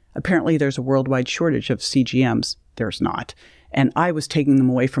funny. Apparently, there's a worldwide shortage of CGMs. There's not. And I was taking them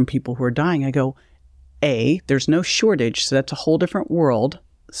away from people who are dying. I go, A, there's no shortage, so that's a whole different world.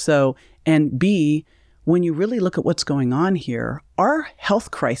 So, and B, when you really look at what's going on here, our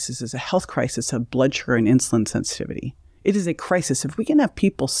health crisis is a health crisis of blood sugar and insulin sensitivity. It is a crisis. If we can have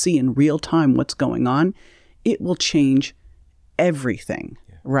people see in real time what's going on, it will change everything,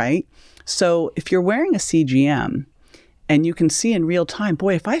 right? So if you're wearing a CGM and you can see in real time,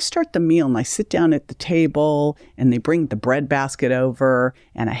 boy, if I start the meal and I sit down at the table and they bring the bread basket over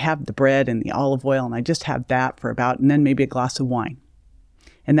and I have the bread and the olive oil and I just have that for and then maybe a glass of wine.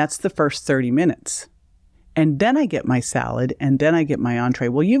 And that's the first 30 minutes. And then I get my salad, and then I get my entree.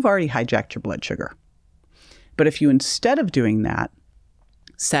 Well, you've already hijacked your blood sugar. But if you, instead of doing that,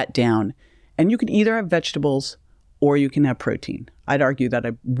 sat down, and you can either have vegetables or you can have protein. I'd argue that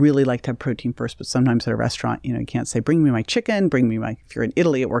I really like to have protein first, but sometimes at a restaurant, you can't say, bring me my chicken, if you're in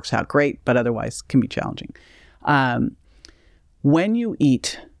Italy, it works out great, but otherwise can be challenging. When you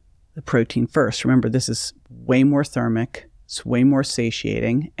eat the protein first, remember, this is way more thermic, it's way more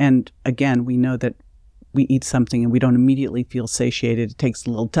satiating. And again, we know that we eat something and we don't immediately feel satiated. It takes a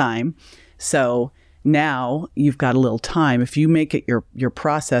little time. So now you've got a little time. If you make it your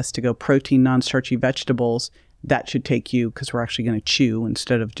process to go protein, non-starchy vegetables, that should take you, because we're actually going to chew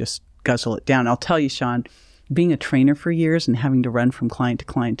instead of just guzzle it down. I'll tell you, Sean, being a trainer for years and having to run from client to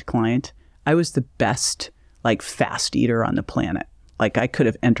client to client, I was the best fast eater on the planet. I could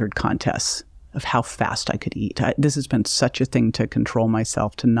have entered contests of how fast I could eat. This has been such a thing to control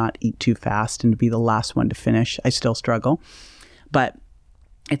myself, to not eat too fast and to be the last one to finish. I still struggle. But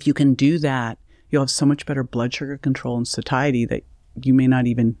if you can do that, you'll have so much better blood sugar control and satiety that you may not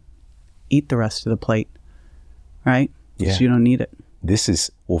even eat the rest of the plate, right? Yeah. Because you don't need it.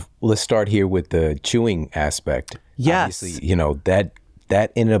 Let's start here with the chewing aspect. Yes. Obviously,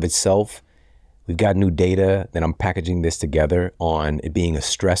 that in and of itself, we've got new data that I'm packaging this together on it being a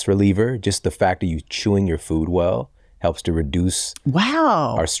stress reliever. Just the fact that you chewing your food well helps to reduce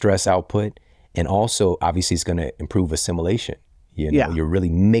our stress output. And also, obviously, it's going to improve assimilation. You're really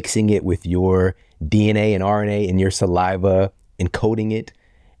mixing it with your DNA and RNA in your saliva, encoding it.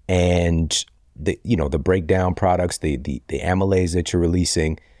 And the breakdown products, the amylase that you're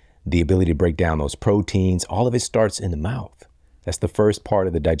releasing, the ability to break down those proteins, all of it starts in the mouth. That's the first part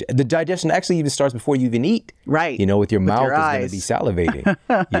of the digestion. The digestion actually even starts before you even eat. Right. With your mouth your is going to be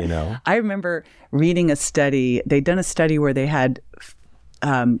salivating, I remember reading a study. They'd done a study where they had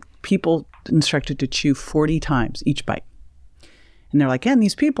people instructed to chew 40 times each bite. And they're like, and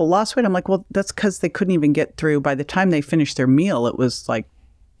these people lost weight. I'm like, well, that's because they couldn't even get through. By the time they finished their meal, it was time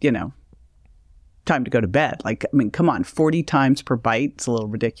to go to bed. Come on, 40 times per bite. It's a little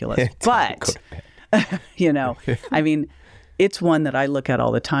ridiculous. But, it's one that I look at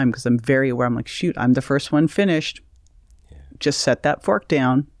all the time because I'm very aware. I'm like, shoot, I'm the first one finished. Yeah. Just set that fork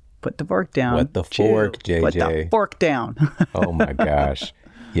down. Put the fork down. What the fork, JJ? Put the fork down. Oh my gosh.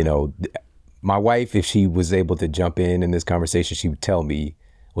 My wife, if she was able to jump in this conversation, she would tell me,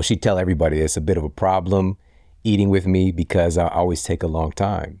 she'd tell everybody it's a bit of a problem eating with me because I always take a long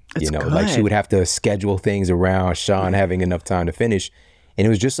time. It's good. She would have to schedule things around Sean having enough time to finish. And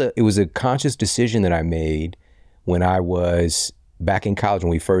it was a conscious decision that I made when I was back in college when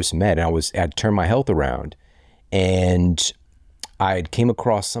we first met, and I'd turned my health around, and I came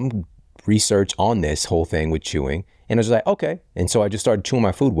across some research on this whole thing with chewing, and I was like, okay. And so I just started chewing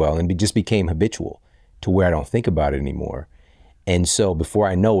my food well, and it just became habitual to where I don't think about it anymore. And so before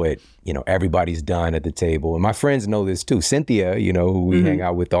I know it, everybody's done at the table, and my friends know this too. Cynthia, who we hang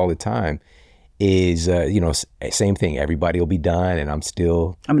out with all the time, is, same thing. Everybody will be done, and I'm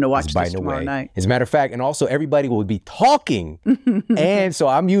going to watch this tomorrow night. As a matter of fact, and also everybody will be talking. And so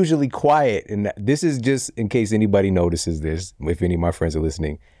I'm usually quiet. And this is just in case anybody notices this, if any of my friends are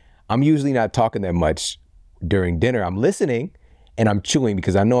listening. I'm usually not talking that much during dinner. I'm listening and I'm chewing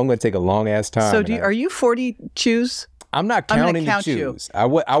because I know I'm going to take a long ass time. So are you 40 chews? I'm not counting the chews. I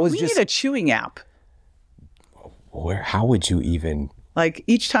was we just. We need a chewing app. How would you even? Like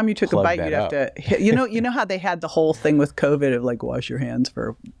each time you took a bite, you'd have to hit, you know how they had the whole thing with COVID of like wash your hands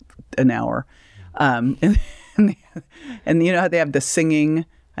for an hour. And you know how they have the singing.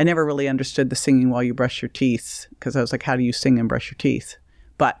 I never really understood the singing while you brush your teeth because I was like, how do you sing and brush your teeth?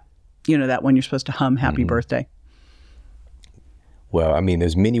 But you know that when you're supposed to hum happy birthday. Well, I mean,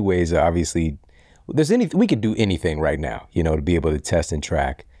 there's many ways, obviously. We could do anything right now, to be able to test and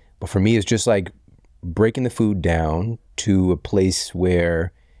track. But for me, it's just like breaking the food down to a place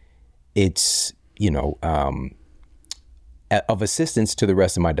where it's, of assistance to the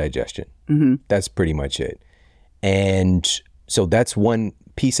rest of my digestion. Mm-hmm. That's pretty much it. And so that's one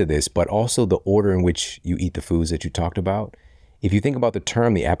piece of this, but also the order in which you eat the foods that you talked about. If you think about the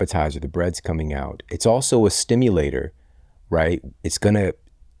term, the appetizer, the bread's coming out, it's also a stimulator, right? It's going to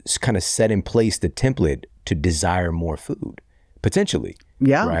kind of set in place the template to desire more food, potentially.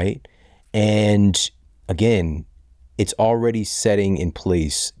 Yeah. Right? And again, it's already setting in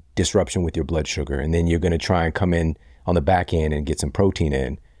place disruption with your blood sugar. And then you're going to try and come in on the back end and get some protein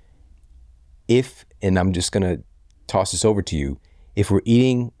in. And I'm just going to toss this over to you, if we're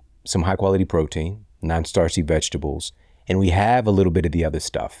eating some high quality protein, non-starchy vegetables, and we have a little bit of the other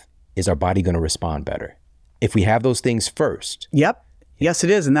stuff, is our body going to respond better? If we have those things first. Yep. Yes, it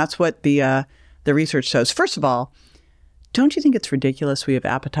is. And that's what the research shows. First of all, don't you think it's ridiculous we have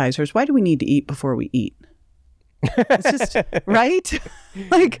appetizers? Why do we need to eat before we eat? It's just, right?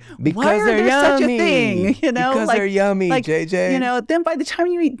 Like, because why are there such a thing? Because they're yummy, JJ. Then by the time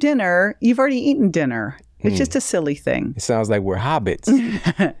you eat dinner, you've already eaten dinner. It's just a silly thing. It sounds like we're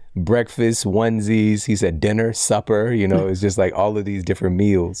hobbits. Breakfast, onesies. He said dinner, supper. It's just like all of these different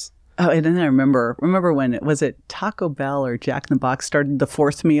meals. Oh, and then I remember when was it Taco Bell or Jack in the Box started the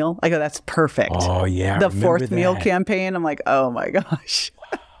fourth meal? I go, that's perfect. Oh, yeah. The fourth meal campaign. I'm like, oh my gosh.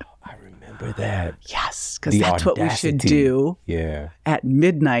 I remember that. Yes, because that's what we should do. Yeah. At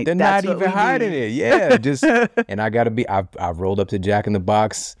midnight. They're not even hiding it. Yeah. And I got to be, I've rolled up to Jack in the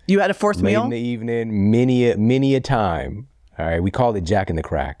Box. You had a fourth meal? Late in the evening, many a time. All right. We called it Jack in the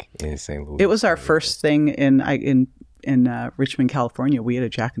Crack in St. Louis. It was our first thing in Richmond, California. We had a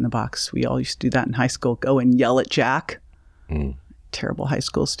Jack in the Box. We all used to do that in high school. Go and yell at Jack. Terrible high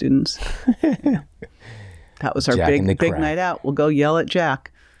school students. That was our big night out. We'll go yell at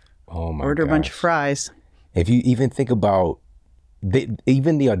Jack. Oh my Order a bunch of fries. If you even think about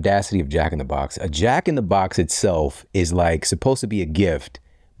even the audacity of Jack in the Box, a Jack in the Box itself is like supposed to be a gift,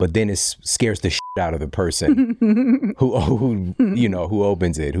 but then it scares the shit out of the person who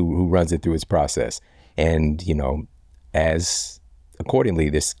opens it, who runs it through its process. And, as accordingly,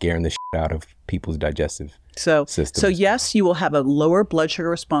 they're scaring the shit out of people's digestive systems. So yes, you will have a lower blood sugar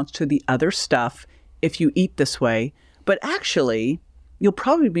response to the other stuff if you eat this way, but actually you'll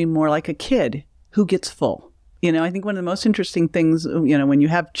probably be more like a kid who gets full. I think one of the most interesting things, when you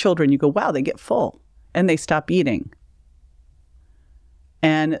have children, you go, wow, they get full and they stop eating.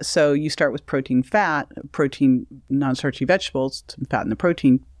 And so you start with protein, non-starchy vegetables, some fat in the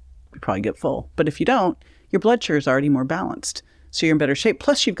protein, you probably get full. But if you don't, your blood sugar is already more balanced. So you're in better shape.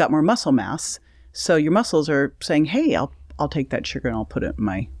 Plus you've got more muscle mass. So your muscles are saying, hey, I'll take that sugar and I'll put it in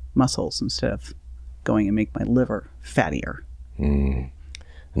my muscles instead of going and make my liver fattier.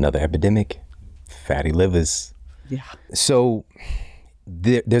 Another epidemic, fatty livers. Yeah. So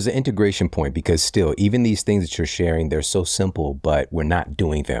there's an integration point because still, even these things that you're sharing, they're so simple, but we're not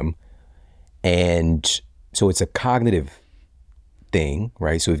doing them. And so it's a cognitive thing,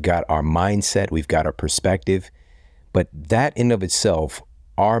 right? So we've got our mindset, we've got our perspective, but that in of itself,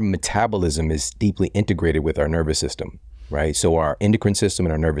 our metabolism is deeply integrated with our nervous system, right? So our endocrine system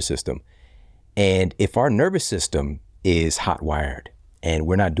and our nervous system. And if our nervous system is hot wired and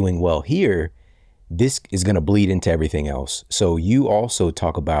we're not doing well here, this is going to bleed into everything else. So you also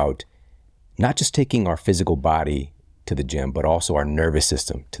talk about not just taking our physical body to the gym, but also our nervous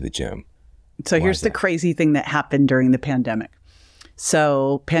system to the gym. So here's the crazy thing that happened during the pandemic.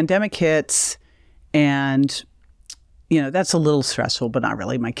 So pandemic hits and, that's a little stressful, but not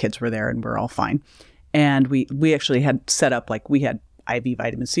really. My kids were there and we're all fine. And we actually had set up, like we had IV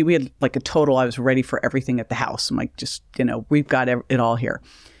vitamin C. We had like a total, I was ready for everything at the house. I'm like, just, we've got it all here.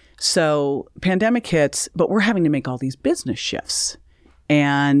 So pandemic hits, but we're having to make all these business shifts.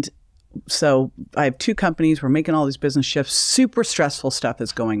 And so I have two companies. We're making all these business shifts. Super stressful stuff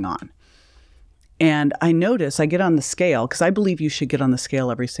is going on. And I notice I get on the scale because I believe you should get on the scale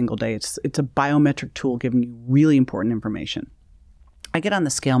every single day. It's a biometric tool giving you really important information. I get on the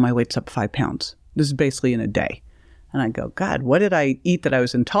scale, my weight's up 5 pounds. This is basically in a day. And I go, God, what did I eat that I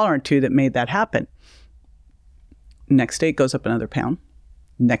was intolerant to that made that happen? Next day it goes up another pound.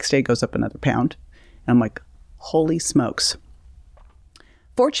 Next day it goes up another pound. And I'm like, holy smokes.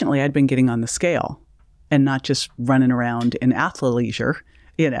 Fortunately, I'd been getting on the scale and not just running around in athleisure,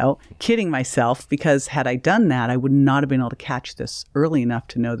 kidding myself, because had I done that, I would not have been able to catch this early enough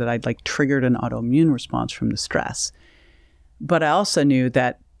to know that I'd triggered an autoimmune response from the stress. But I also knew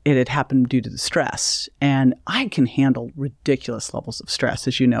that it had happened due to the stress. And I can handle ridiculous levels of stress,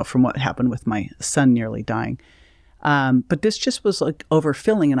 as you know, from what happened with my son nearly dying. But this just was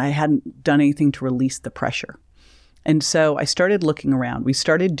overfilling, and I hadn't done anything to release the pressure. And so I started looking around. We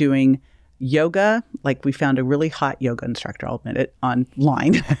started doing yoga. We found a really hot yoga instructor, I'll admit it,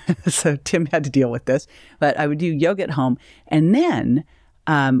 online. So Tim had to deal with this. But I would do yoga at home. And then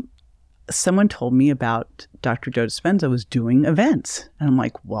someone told me about Dr. Joe Dispenza was doing events. And I'm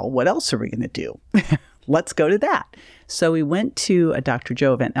like, well, what else are we going to do? Let's go to that. So we went to a Dr.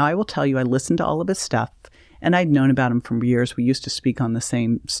 Joe event. Now, I will tell you, I listened to all of his stuff, and I'd known about him for years. We used to speak on the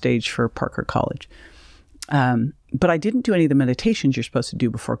same stage for Parker College. But I didn't do any of the meditations you're supposed to do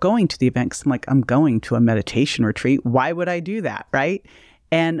before going to the event, because I'm like, I'm going to a meditation retreat. Why would I do that, right?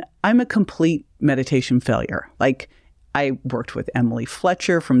 And I'm a complete meditation failure. I worked with Emily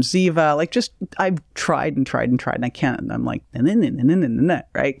Fletcher from Ziva. I've tried and tried and tried, and I can't. And I'm like,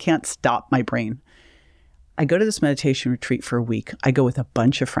 right? Can't stop my brain. I go to this meditation retreat for a week. I go with a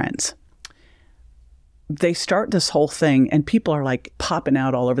bunch of friends. They start this whole thing, and people are popping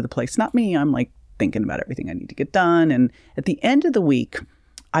out all over the place. Not me. I'm thinking about everything I need to get done. And at the end of the week,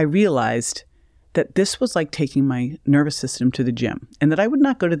 I realized that this was like taking my nervous system to the gym, and that I would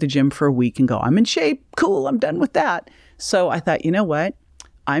not go to the gym for a week and go, I'm in shape. Cool. I'm done with that. So I thought, you know what?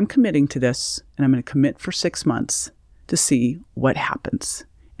 I'm committing to this, and I'm going to commit for 6 months to see what happens.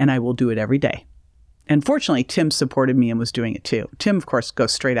 And I will do it every day. And fortunately, Tim supported me and was doing it too. Tim, of course,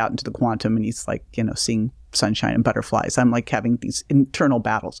 goes straight out into the quantum, and he's seeing sunshine and butterflies. I'm having these internal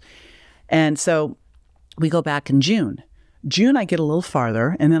battles. And so we go back in June. June, I get a little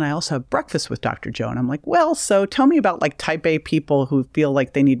farther, and then I also have breakfast with Dr. Joe. And I'm like, well, so tell me about type A people who feel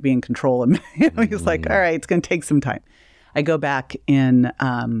like they need to be in control. And he's like, all right, it's going to take some time. I go back in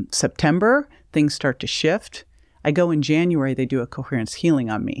September, things start to shift. I go in January, they do a coherence healing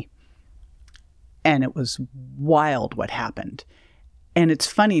on me. And it was wild what happened. And it's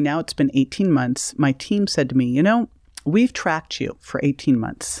funny, now it's been 18 months. My team said to me, we've tracked you for 18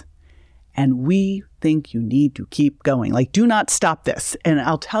 months. And we think you need to keep going. Do not stop this. And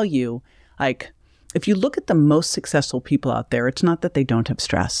I'll tell you, if you look at the most successful people out there, it's not that they don't have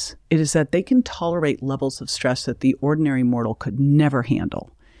stress. It is that they can tolerate levels of stress that the ordinary mortal could never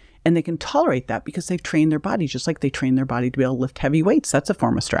handle. And they can tolerate that because they've trained their body, just like they train their body to be able to lift heavy weights. That's a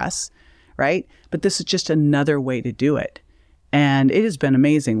form of stress, right? But this is just another way to do it. And it has been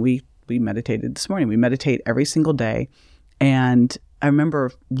amazing. We meditated this morning. We meditate every single day. And I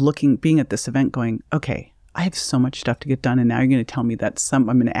remember being at this event going, okay, I have so much stuff to get done. And now you're going to tell me that I'm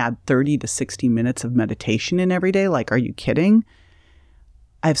going to add 30 to 60 minutes of meditation in every day? Are you kidding?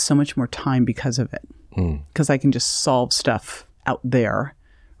 I have so much more time because of it. Because I can just solve stuff out there,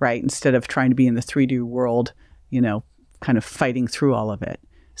 right? Instead of trying to be in the 3D world, kind of fighting through all of it.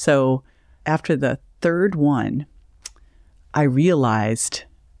 So after the third one, I realized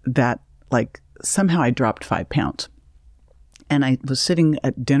that somehow I dropped 5 pounds. And I was sitting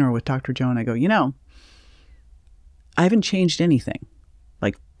at dinner with Dr. Joe, and I go, I haven't changed anything.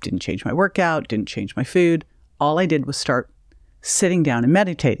 Didn't change my workout, didn't change my food. All I did was start sitting down and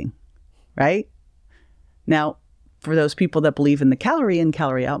meditating, right? Now, for those people that believe in the calorie in,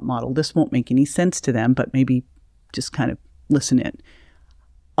 calorie out model, this won't make any sense to them, but maybe just kind of listen in.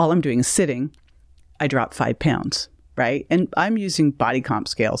 All I'm doing is sitting. I drop 5 pounds, right? And I'm using body comp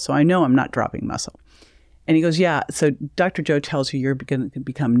scale, so I know I'm not dropping muscle. And he goes, yeah, so Dr. Joe tells you you're going to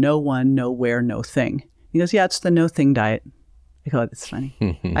become no one, nowhere, no thing. He goes, yeah, it's the no thing diet. I go, that's funny.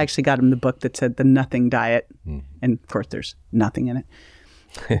 I actually got him the book that said the nothing diet. And of course, there's nothing in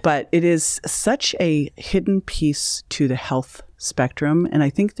it. But it is such a hidden piece to the health spectrum. And I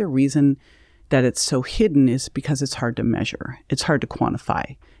think the reason that it's so hidden is because it's hard to measure. It's hard to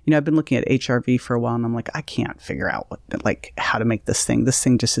quantify. I've been looking at HRV for a while, and I'm like, I can't figure out how to make this thing. This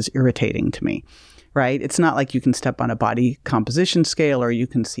thing just is irritating to me. Right? It's not like you can step on a body composition scale or you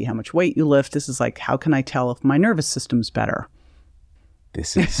can see how much weight you lift. This is how can I tell if my nervous system's better?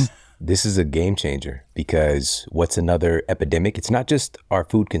 This is a game changer, because what's another epidemic? It's not just our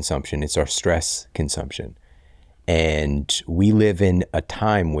food consumption, it's our stress consumption. And we live in a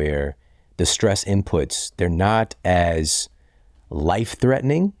time where the stress inputs, they're not as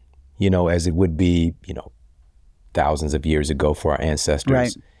life-threatening, as it would be, thousands of years ago for our ancestors.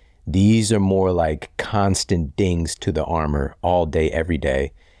 Right. These are more like constant dings to the armor all day, every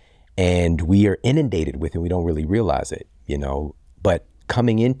day. And we are inundated with it. We don't really realize it, But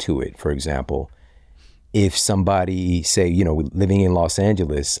coming into it, for example, if somebody say, living in Los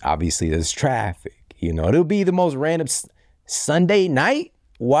Angeles, obviously there's traffic, it'll be the most random Sunday night.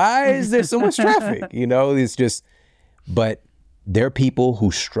 Why is there so much traffic? It's just, but there are people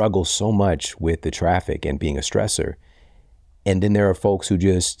who struggle so much with the traffic and being a stressor. And then there are folks who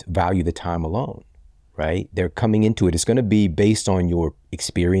just value the time alone, right? They're coming into it. It's going to be based on your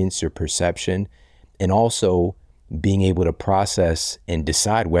experience, your perception, and also being able to process and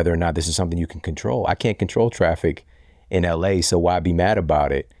decide whether or not this is something you can control. I can't control traffic in LA, so why be mad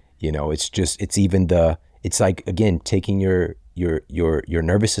about it? It's like, again, taking your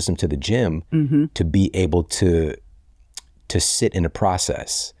nervous system to the gym to be able to sit in a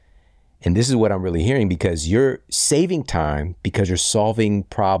process. And this is what I'm really hearing, because you're saving time because you're solving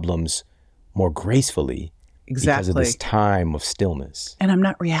problems more gracefully. Exactly. Because of this time of stillness. And I'm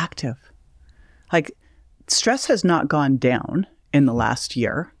not reactive. Like, stress has not gone down in the last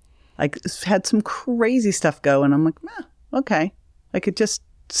year. Like, it's had some crazy stuff go, and I'm like, okay. Like, it's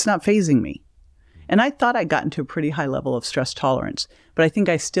not phasing me. And I thought I got into a pretty high level of stress tolerance, but I think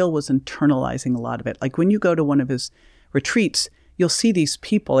I still was internalizing a lot of it. Like, when you go to one of his retreats, you'll see these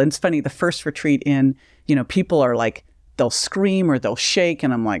people. And it's funny, the first retreat people are like, they'll scream or they'll shake.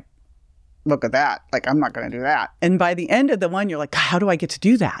 And I'm like, look at that. Like, I'm not going to do that. And by the end of the one, you're like, how do I get to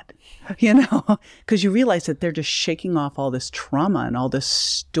do that? Because you realize that they're just shaking off all this trauma and all this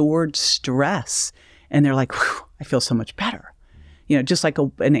stored stress. And they're like, I feel so much better. Just like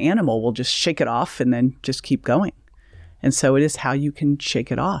an animal will just shake it off and then just keep going. And so it is how you can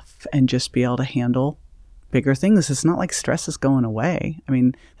shake it off and just be able to handle bigger things. It's not like stress is going away. I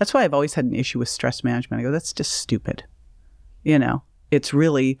mean, that's why I've always had an issue with stress management. I go, that's just stupid. It's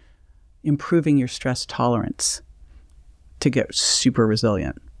really improving your stress tolerance to get super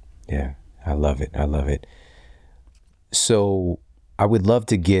resilient. Yeah, I love it. I love it. So I would love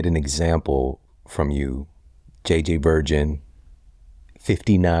to get an example from you, JJ Virgin,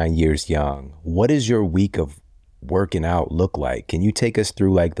 59 years young. What does your week of working out look like? Can you take us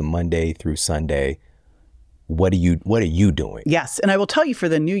through like the Monday through Sunday? What are you doing? Yes. And I will tell you, for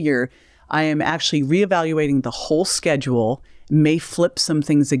the new year, I am actually reevaluating the whole schedule, may flip some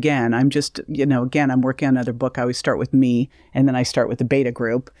things again. I'm just, again, I'm working on another book. I always start with me, and then I start with the beta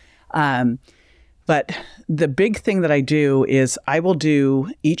group. But the big thing that I do is I will do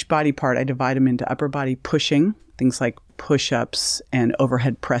each body part. I divide them into upper body pushing, things like push-ups and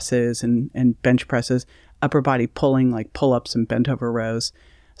overhead presses and bench presses, upper body pulling, like pull-ups and bent over rows.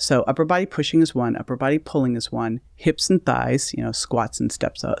 So upper body pushing is one, upper body pulling is one, hips and thighs, squats and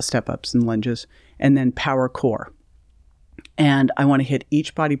step ups and lunges, and then power core. And I want to hit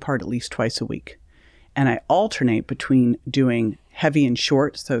each body part at least twice a week. And I alternate between doing heavy and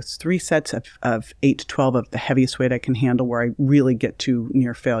short. So it's 3 sets of 8 to 12 of the heaviest weight I can handle, where I really get to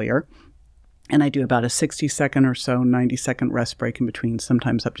near failure. And I do about a 60-second or so, 90-second rest break in between,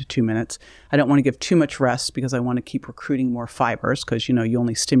 sometimes up to 2 minutes. I don't want to give too much rest because I want to keep recruiting more fibers, because, you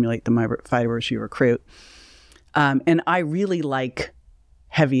only stimulate the fibers you recruit. And I really like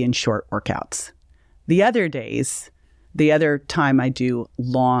heavy and short workouts. The other time I do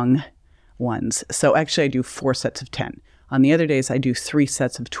long ones. So actually I do 4 sets of 10. On the other days, I do 3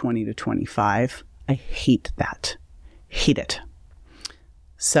 sets of 20 to 25. I hate that. Hate it.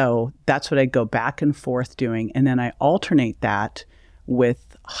 So that's what I go back and forth doing. And then I alternate that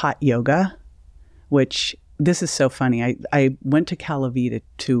with hot yoga, which, this is so funny. I went to Calavita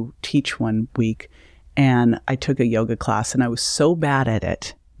to teach one week, and I took a yoga class, and I was so bad at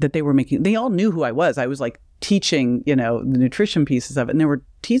it that they all knew who I was. I was like teaching, the nutrition pieces of it, and they were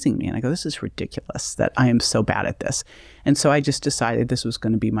teasing me. And I go, this is ridiculous that I am so bad at this. And so I just decided this was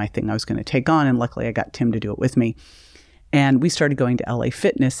going to be my thing I was going to take on. And luckily I got Tim to do it with me. And we started going to LA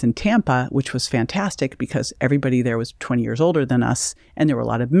Fitness in Tampa, which was fantastic because everybody there was 20 years older than us, and there were a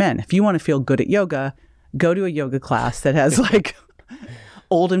lot of men. If you want to feel good at yoga, go to a yoga class that has like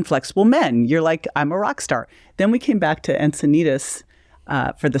old and flexible men. You're like, I'm a rock star. Then we came back to Encinitas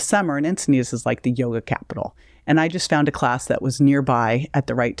for the summer, and Encinitas is like the yoga capital. And I just found a class that was nearby at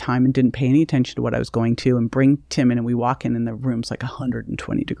the right time and didn't pay any attention to what I was going to, and bring Tim in, and we walk in, and the room's like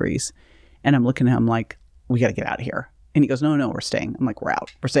 120 degrees. And I'm looking at him like, we got to get out of here. And he goes, no, we're staying. I'm like, we're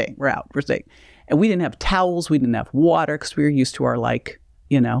out. We're staying. And we didn't have towels. We didn't have water because we were used to our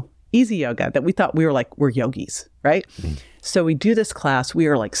easy yoga that we thought we're yogis, right? So we do this class. We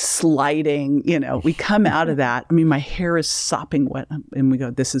are like sliding, we come out of that. I mean, my hair is sopping wet and we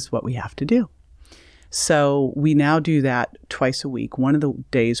go, this is what we have to do. So we now do that twice a week. One of the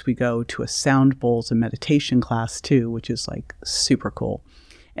days we go to a sound bowls and meditation class too, which is like super cool.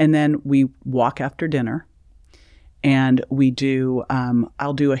 And then we walk after dinner and we do,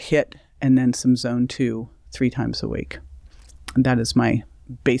 I'll do a HIIT and then some zone 2 3 times a week. And that is my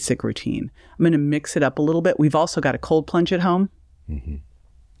basic routine. I'm going to mix it up a little bit. We've also got a cold plunge at home. Mm-hmm.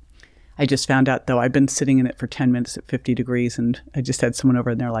 I just found out, though, I've been sitting in it for 10 minutes at 50 degrees, and I just had someone over,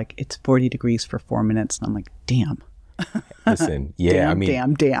 and they're like, it's 40 degrees for 4 minutes. And I'm like, damn. Listen, yeah,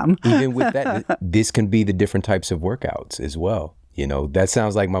 damn. Even with that, this can be the different types of workouts as well. That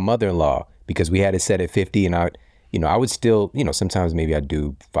sounds like my mother-in-law, because we had it set at 50, and I would still, sometimes maybe I'd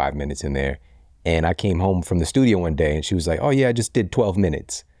do 5 minutes in there. And I came home from the studio one day, and she was like, oh, yeah, I just did 12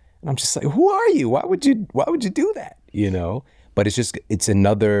 minutes. And I'm just like, who are you? Why would you do that? But it's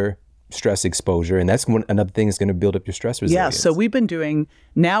another stress exposure. And that's another thing that's going to build up your stress resilience. Yeah. So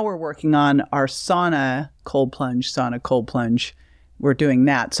now we're working on our sauna cold plunge. We're doing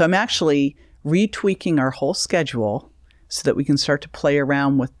that. So I'm actually retweaking our whole schedule so that we can start to play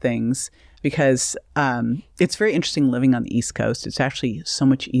around with things, because it's very interesting living on the East Coast. It's actually so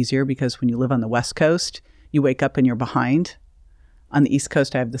much easier because when you live on the West Coast, you wake up and you're behind. On the East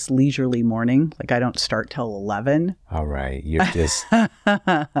Coast, I have this leisurely morning. Like I don't start till 11. All right. You're just,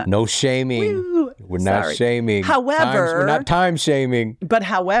 no shaming. Woo! We're not shaming. However, we're not time shaming. But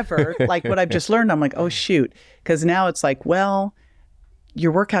however, like what I've just learned, I'm like, oh, shoot. Because now it's like, well,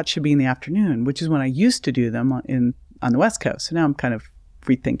 your workout should be in the afternoon, which is when I used to do them on the West Coast. So now I'm kind of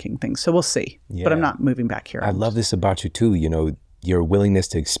rethinking things. So we'll see. Yeah. But I'm not moving back here. I love this about you too. Your willingness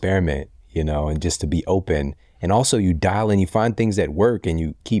to experiment, and just to be open. And also you dial in, you find things that work and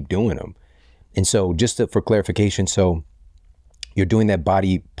you keep doing them. And so for clarification, so you're doing that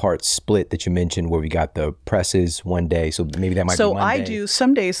body part split that you mentioned where we got the presses one day. So maybe that might be Monday. So I do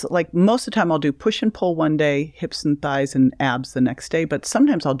some days, like most of the time I'll do push and pull one day, hips and thighs and abs the next day. But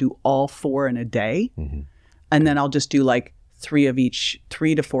sometimes I'll do all 4 in a day. Mm-hmm. And then I'll just do like 3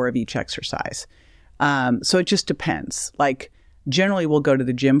 to 4 of each exercise. So it just depends. Like generally we'll go to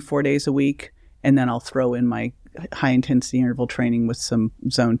the gym 4 days a week, and then I'll throw in my high intensity interval training with some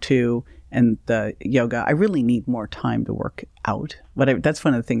zone 2 and the yoga. I really need more time to work out. But that's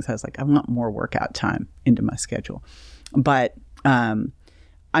one of the things I was like, I want more workout time into my schedule. But I'm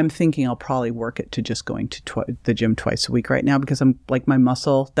thinking I'll probably work it to just going to the gym twice a week right now, because I'm like my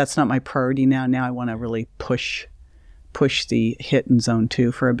muscle, that's not my priority now. Now I want to really push the HIIT and zone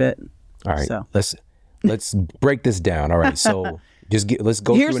 2 for a bit. All right, so let's break this down. All right, so let's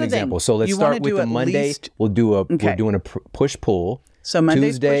go through an example. So let's start with the Monday. We're doing a push pull. So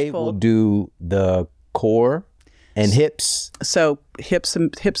Monday's Tuesday push pull. We'll do the core and hips. So hips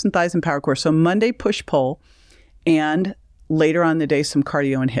and thighs and power core. So Monday push pull, and later on in the day some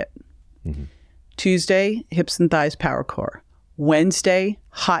cardio and HIIT. Mm-hmm. Tuesday hips and thighs power core. Wednesday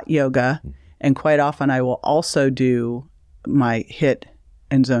hot yoga. Mm-hmm. And quite often I will also do my HIIT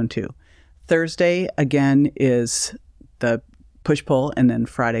and zone 2. Thursday, again, is the push-pull, and then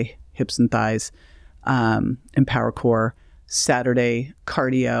Friday, hips and thighs and power core. Saturday,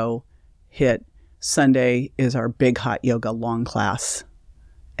 cardio, HIIT. Sunday is our big hot yoga long class.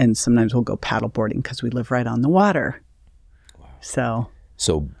 And sometimes we'll go paddleboarding because we live right on the water. Wow.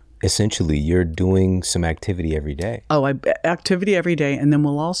 So essentially, you're doing some activity every day. Activity every day. And then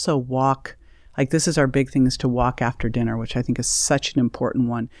we'll also walk. Like this is our big thing, is to walk after dinner, which I think is such an important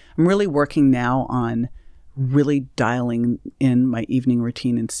one. I'm really working now on really dialing in my evening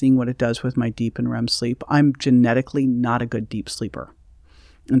routine and seeing what it does with my deep and REM sleep. I'm genetically not a good deep sleeper.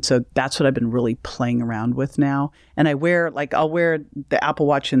 And so that's what I've been really playing around with now. And I'll wear the Apple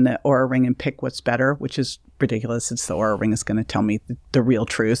Watch and the Oura Ring and pick what's better, which is ridiculous. It's the Oura Ring is going to tell me the real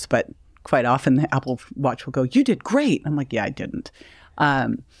truth. But quite often the Apple Watch will go, you did great. I'm like, yeah, I didn't.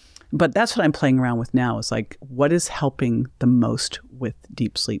 But that's what I'm playing around with now, is like, what is helping the most with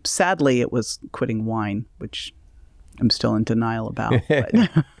deep sleep? Sadly, it was quitting wine, which I'm still in denial about. But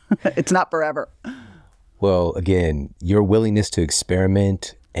it's not forever. Well, again, your willingness to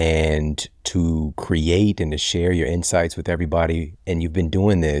experiment and to create and to share your insights with everybody. And you've been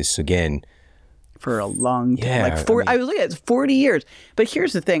doing this, again, for a long time. I was looking at 40 years. But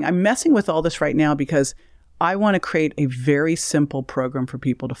here's the thing. I'm messing with all this right now because I want to create a very simple program for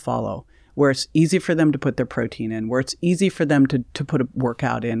people to follow, where it's easy for them to put their protein in, where it's easy for them to put a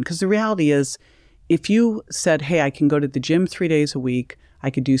workout in. Because the reality is, if you said, hey, I can go to the gym 3 days a week, I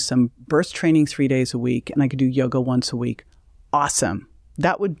could do some burst training 3 days a week, and I could do yoga once a week, awesome.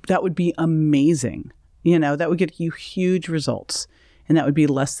 That would be amazing. That would get you huge results, and that would be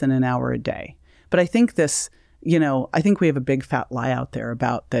less than an hour a day. But I think I think we have a big fat lie out there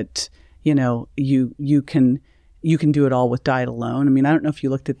about that, you can do it all with diet alone. I mean, I don't know if you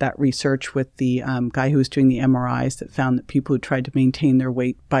looked at that research with the guy who was doing the MRIs that found that people who tried to maintain their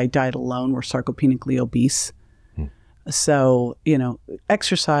weight by diet alone were sarcopenically obese. So,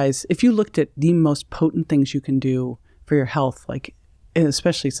 exercise, if you looked at the most potent things you can do for your health, like,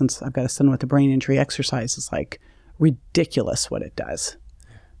 especially since I've got a son with a brain injury, exercise is like ridiculous what it does.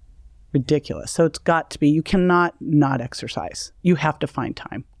 Ridiculous. So it's got to be, you cannot not exercise. You have to find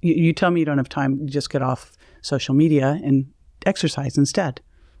time. You tell me you don't have time, you just get off social media and exercise instead.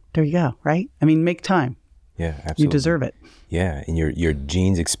 There you go, right? I mean, make time. Yeah, absolutely. You deserve it. Yeah, and your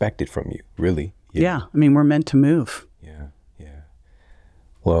genes expect it from you, really. Yeah, I mean, we're meant to move. Yeah.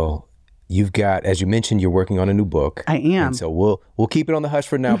 Well, you've got, as you mentioned, you're working on a new book. I am. And so we'll keep it on the hush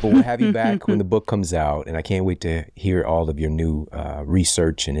for now, but we'll have you back when the book comes out. And I can't wait to hear all of your new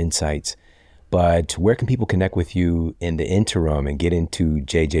research and insights. But where can people connect with you in the interim and get into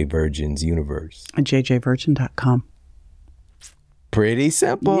JJ Virgin's universe? At jjvirgin.com. Pretty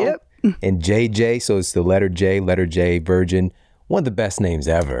simple. Yep. And JJ, so it's the letter J, Virgin. One of the best names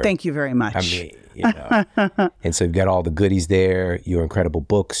ever. Thank you very much. I mean, and so you've got all the goodies there, your incredible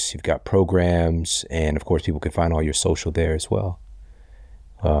books, you've got programs, and of course, people can find all your social there as well.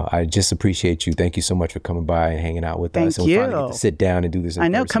 I just appreciate you. Thank you so much for coming by and hanging out with us. Thank you. And we finally get to sit down and do this in I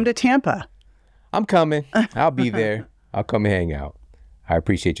know. person. Come to Tampa. I'm coming. I'll be there. I'll come and hang out. I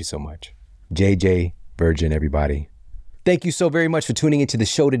appreciate you so much. JJ Virgin, everybody. Thank you so very much for tuning into the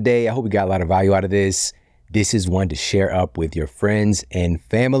show today. I hope you got a lot of value out of this. This is one to share up with your friends and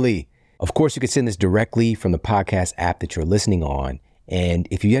family. Of course, you can send this directly from the podcast app that you're listening on. And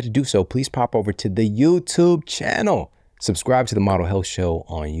if you yet to do so, please pop over to the YouTube channel. Subscribe to the Model Health Show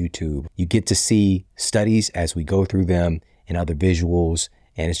on YouTube. You get to see studies as we go through them and other visuals.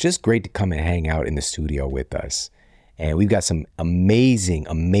 And it's just great to come and hang out in the studio with us. And we've got some amazing,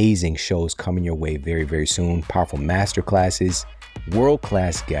 amazing shows coming your way very, very soon. Powerful masterclasses,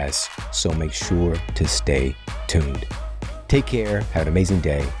 world-class guests. So make sure to stay tuned. Take care. Have an amazing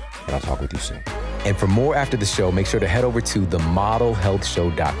day. And I'll talk with you soon. And for more after the show, make sure to head over to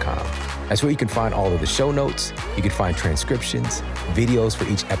themodelhealthshow.com. That's where you can find all of the show notes. You can find transcriptions, videos for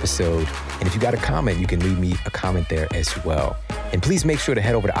each episode. And if you got a comment, you can leave me a comment there as well. And please make sure to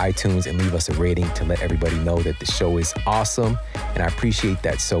head over to iTunes and leave us a rating to let everybody know that the show is awesome. And I appreciate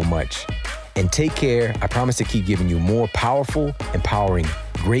that so much. And take care. I promise to keep giving you more powerful, empowering,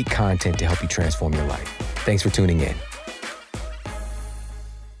 great content to help you transform your life. Thanks for tuning in.